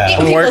working. Yeah.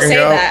 I'm working, say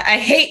girl. that. I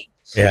hate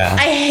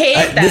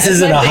that. This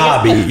isn't a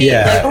hobby.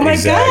 Yeah, like, oh my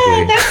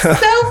God, that's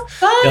so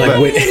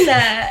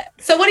fun.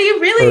 So what do you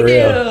really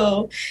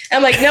do?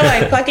 I'm like, no,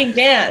 I fucking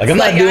dance. Like, I'm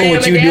not doing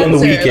what you do on the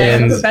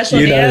weekends. Like,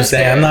 you know what I'm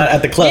saying? I'm not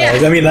at the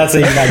clubs. Yeah. I mean, that's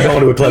not going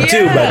to a club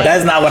too, but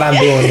that's not what I'm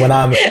doing when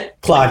I'm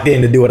clocked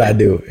in to do what I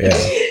do. Yeah.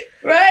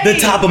 Right. The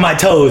top of my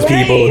toes,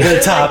 people.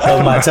 The top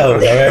of my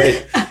toes. All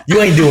right.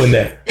 You ain't doing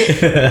that.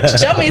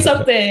 Show me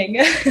something.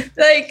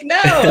 Like,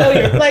 no,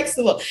 you're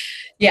flexible.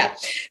 Yeah.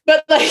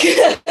 But, like,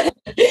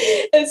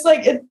 it's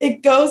like,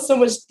 it goes so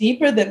much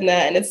deeper than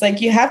that. And it's like,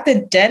 you have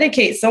to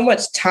dedicate so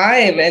much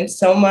time and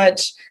so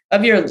much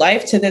of your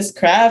life to this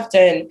craft,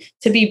 and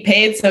to be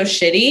paid so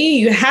shitty,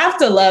 you have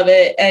to love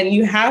it, and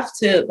you have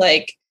to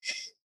like,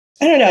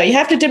 I don't know, you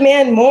have to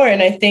demand more.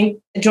 And I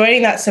think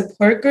joining that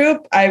support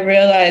group, I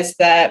realized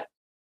that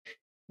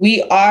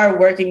we are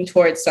working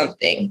towards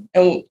something,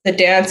 and the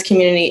dance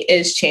community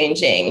is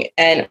changing,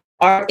 and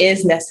art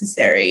is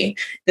necessary.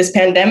 This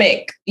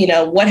pandemic,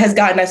 what has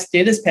gotten us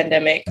through this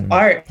pandemic?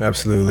 Art.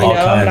 Absolutely.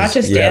 Not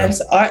just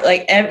dance, art,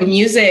 like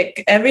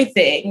music,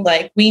 everything.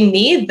 Like, we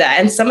need that.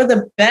 And some of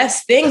the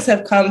best things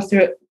have come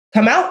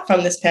out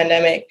from this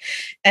pandemic.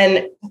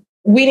 And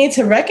we need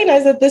to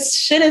recognize that this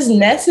shit is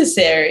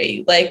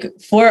necessary, like,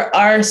 for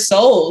our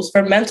souls,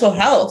 for mental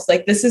health.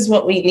 Like, this is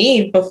what we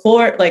need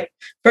before, like,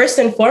 first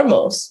and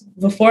foremost,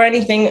 before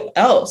anything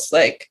else.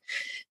 Like,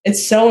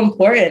 it's so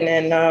important.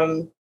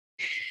 And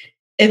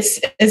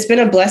it's been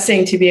a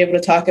blessing to be able to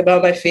talk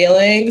about my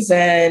feelings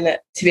and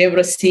to be able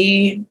to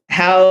see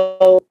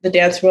how the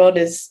dance world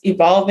is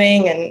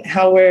evolving and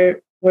how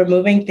we're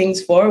moving things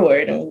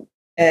forward,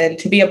 and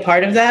to be a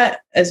part of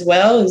that as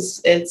well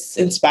it's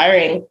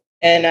inspiring,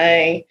 and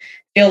I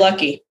feel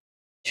lucky,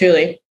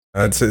 truly.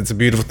 It's a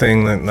beautiful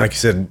thing. Like you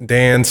said,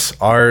 dance,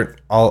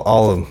 art,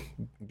 all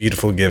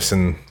beautiful gifts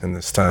in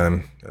this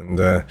time.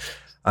 And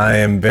I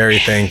am very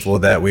thankful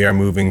that we are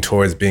moving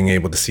towards being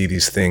able to see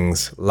these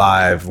things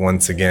live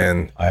once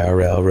again.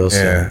 IRL, real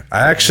soon. Yeah.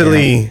 I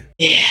actually...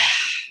 Yeah.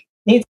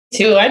 Me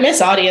too. I miss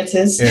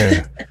audiences.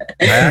 Yeah.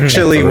 I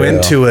actually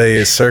went to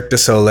a Cirque du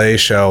Soleil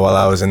show while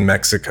I was in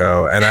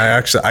Mexico. And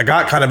I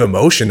got kind of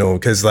emotional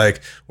because, like,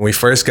 when we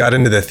first got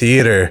into the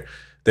theater,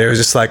 there was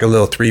just like a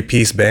little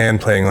 3-piece band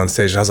playing on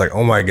stage. And I was like,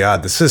 oh my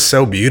God, this is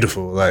so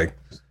beautiful. Like,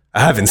 I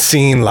haven't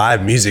seen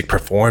live music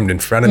performed in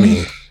front of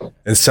me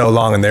in so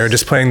long. And they were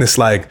just playing this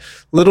like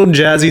little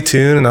jazzy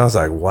tune. And I was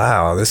like,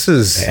 wow, this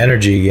is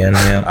energy again.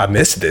 Yeah. I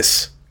miss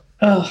this.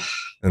 Oh,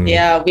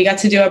 yeah. We got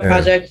to do a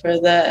project for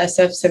the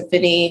SF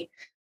Symphony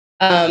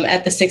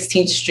at the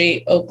 16th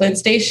Street Oakland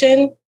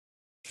station.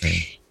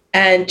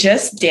 And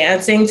just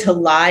dancing to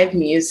live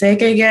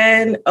music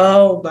again.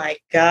 Oh my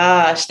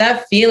gosh,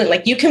 that feeling,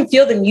 like, you can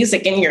feel the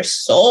music in your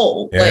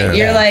soul. Like,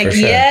 you're like,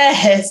 sure.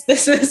 Yes,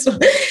 this is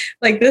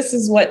what, I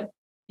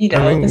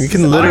mean, you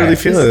can literally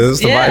feel it. It's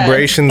the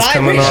vibrations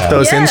coming off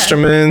those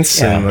instruments.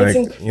 Yeah.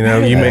 And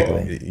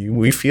like,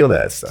 we feel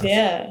that stuff.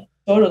 Yeah,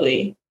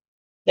 totally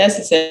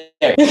necessary.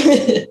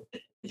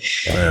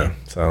 Yeah.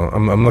 So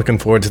I'm looking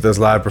forward to those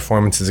live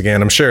performances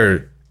again. I'm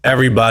sure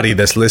everybody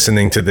that's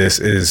listening to this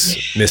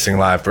is missing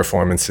live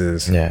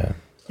performances. Yeah.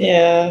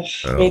 Yeah,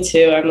 me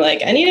too. I'm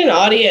like, I need an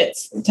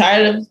audience. I'm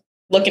tired of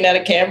looking at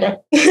a camera.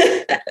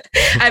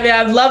 I mean,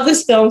 I love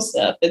this film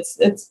stuff. It's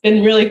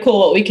been really cool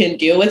what we can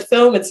do with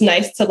film. It's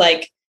nice to,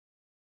 like,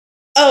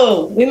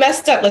 oh, we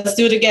messed up, let's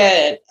do it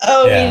again.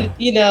 Oh,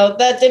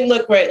 that didn't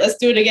look right, let's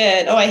do it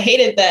again. Oh, I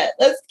hated that.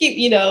 Let's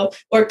keep,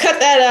 or cut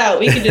that out.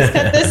 We can just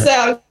cut this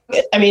out.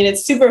 I mean,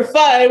 it's super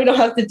fun. We don't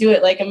have to do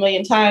it like a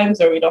million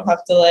times, or we don't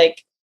have to,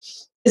 like,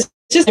 it's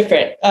just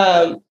different.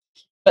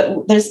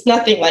 But there's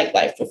nothing like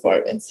live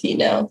performance,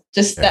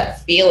 just that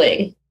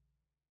feeling.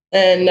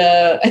 And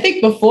I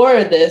think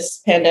before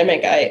this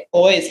pandemic, I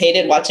always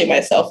hated watching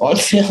myself on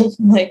film.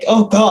 Like,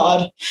 oh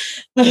God,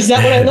 is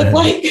that what I look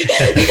like?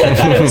 I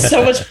thought it was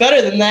so much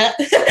better than that.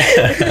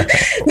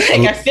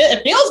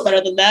 It feels better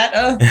than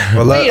that.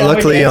 Well,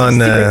 luckily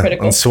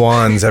on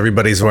Swans,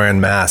 everybody's wearing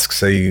masks,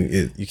 so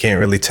you can't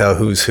really tell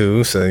who's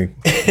who. So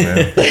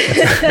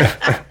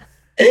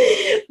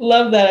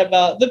love that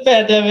about the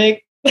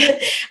pandemic.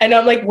 I know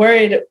I'm like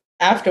worried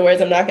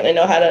afterwards I'm not going to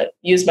know how to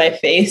use my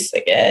face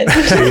again.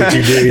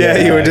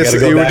 You were just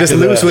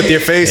loose with your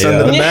face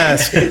under the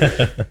mask. You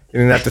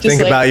didn't have to think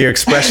about your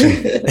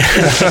expression.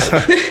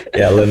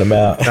 Letting them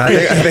out.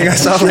 I think I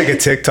saw like a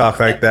TikTok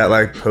like that,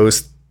 like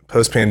post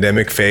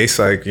pandemic face,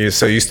 like you're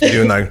so used to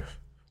doing like,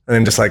 and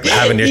then just like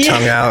having your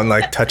tongue out and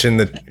like touching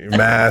your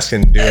mask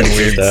and doing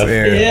weird stuff.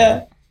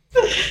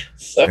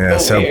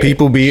 So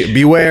people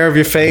beware of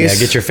your face. Yeah,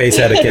 get your face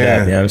etiquette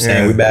up. You know what I'm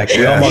saying? We back.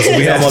 We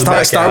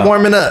almost start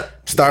warming up.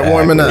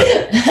 Warming up.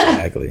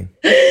 Exactly.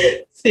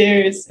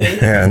 Seriously.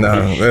 Yeah,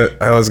 no.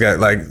 I always got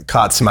like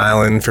caught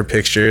smiling for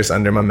pictures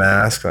under my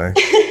mask. Like,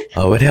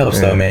 oh, it helps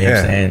though, man. You're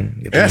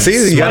saying. Yeah,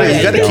 see, you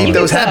gotta keep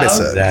those habits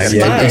up.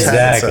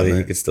 Exactly.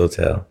 You can still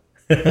tell.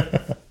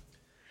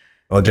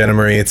 Well, Jenna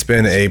Marie, it's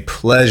been a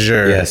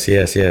pleasure yes.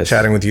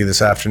 chatting with you this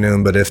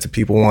afternoon. But if the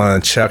people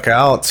want to check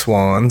out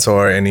Swans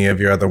or any of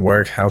your other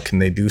work, how can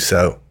they do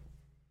so?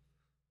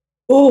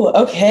 Oh,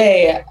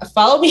 okay.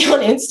 Follow me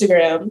on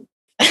Instagram.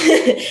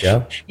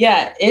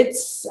 Yeah,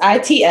 it's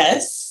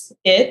ITS.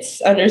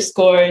 It's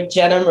 _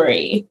 Jenna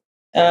Marie.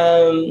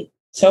 So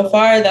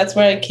far, that's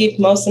where I keep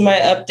most of my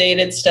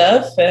updated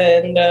stuff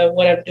and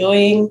what I'm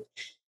doing,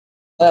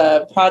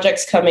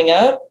 projects coming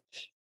up.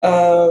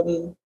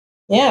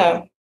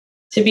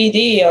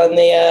 TBD on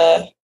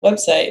the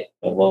website.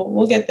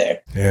 We'll get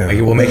there. Yeah,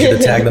 we'll make sure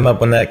to tag them up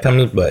when that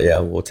comes. But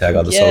we'll tag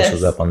all the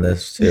socials up on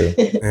this too.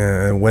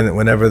 Yeah,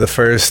 whenever the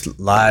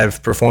first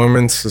live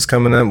performance is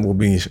coming up, we'll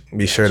be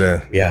sure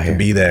to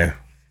be there.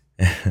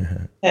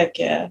 Heck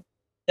yeah,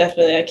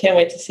 definitely. I can't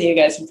wait to see you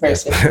guys in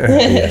person.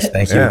 Yes,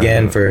 thank you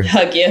again for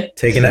hug you.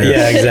 taking that.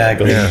 Yeah,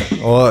 exactly. Yeah.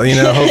 Well,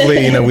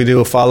 hopefully, we do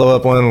a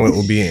follow-up one.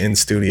 We'll be in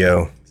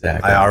studio,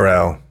 Exactly.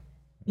 IRL.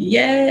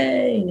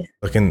 Yay.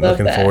 Looking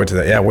that. forward to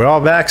that. Yeah, we're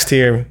all vaxxed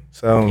here.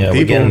 So Yeah,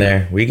 we getting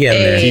there. We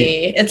getting there.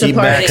 Hey, it's a keep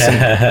party.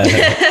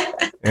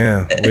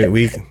 Yeah,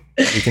 we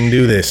can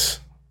do this.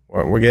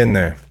 We're getting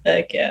there.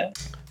 Heck yeah.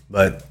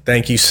 But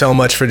thank you so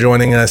much for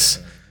joining us.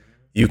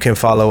 You can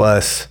follow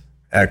us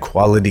at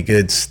Quality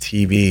Goods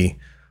TV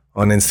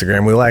on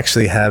Instagram. We'll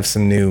actually have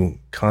some new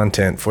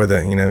content for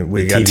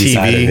we got TV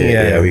side of TV. it.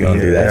 Yeah, we're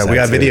gonna do that. Yeah, we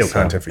got side video too,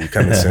 content for you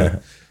coming soon.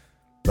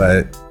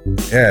 But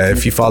yeah,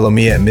 if you follow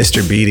me at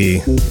Mr.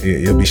 Beatty,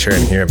 you'll be sure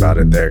and hear about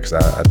it there because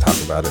I talk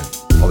about it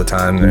all the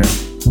time there.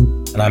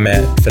 And I'm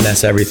at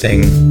Finesse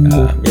Everything.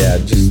 Yeah,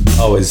 just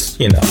always,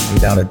 I'm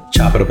down to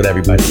chop it up with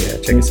everybody. Yeah,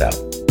 check us out.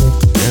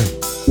 Yeah.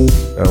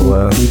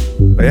 So,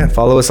 but yeah,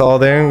 follow us all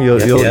there.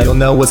 You'll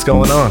know what's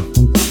going on.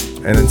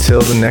 And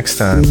until the next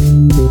time,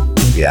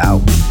 we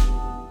out.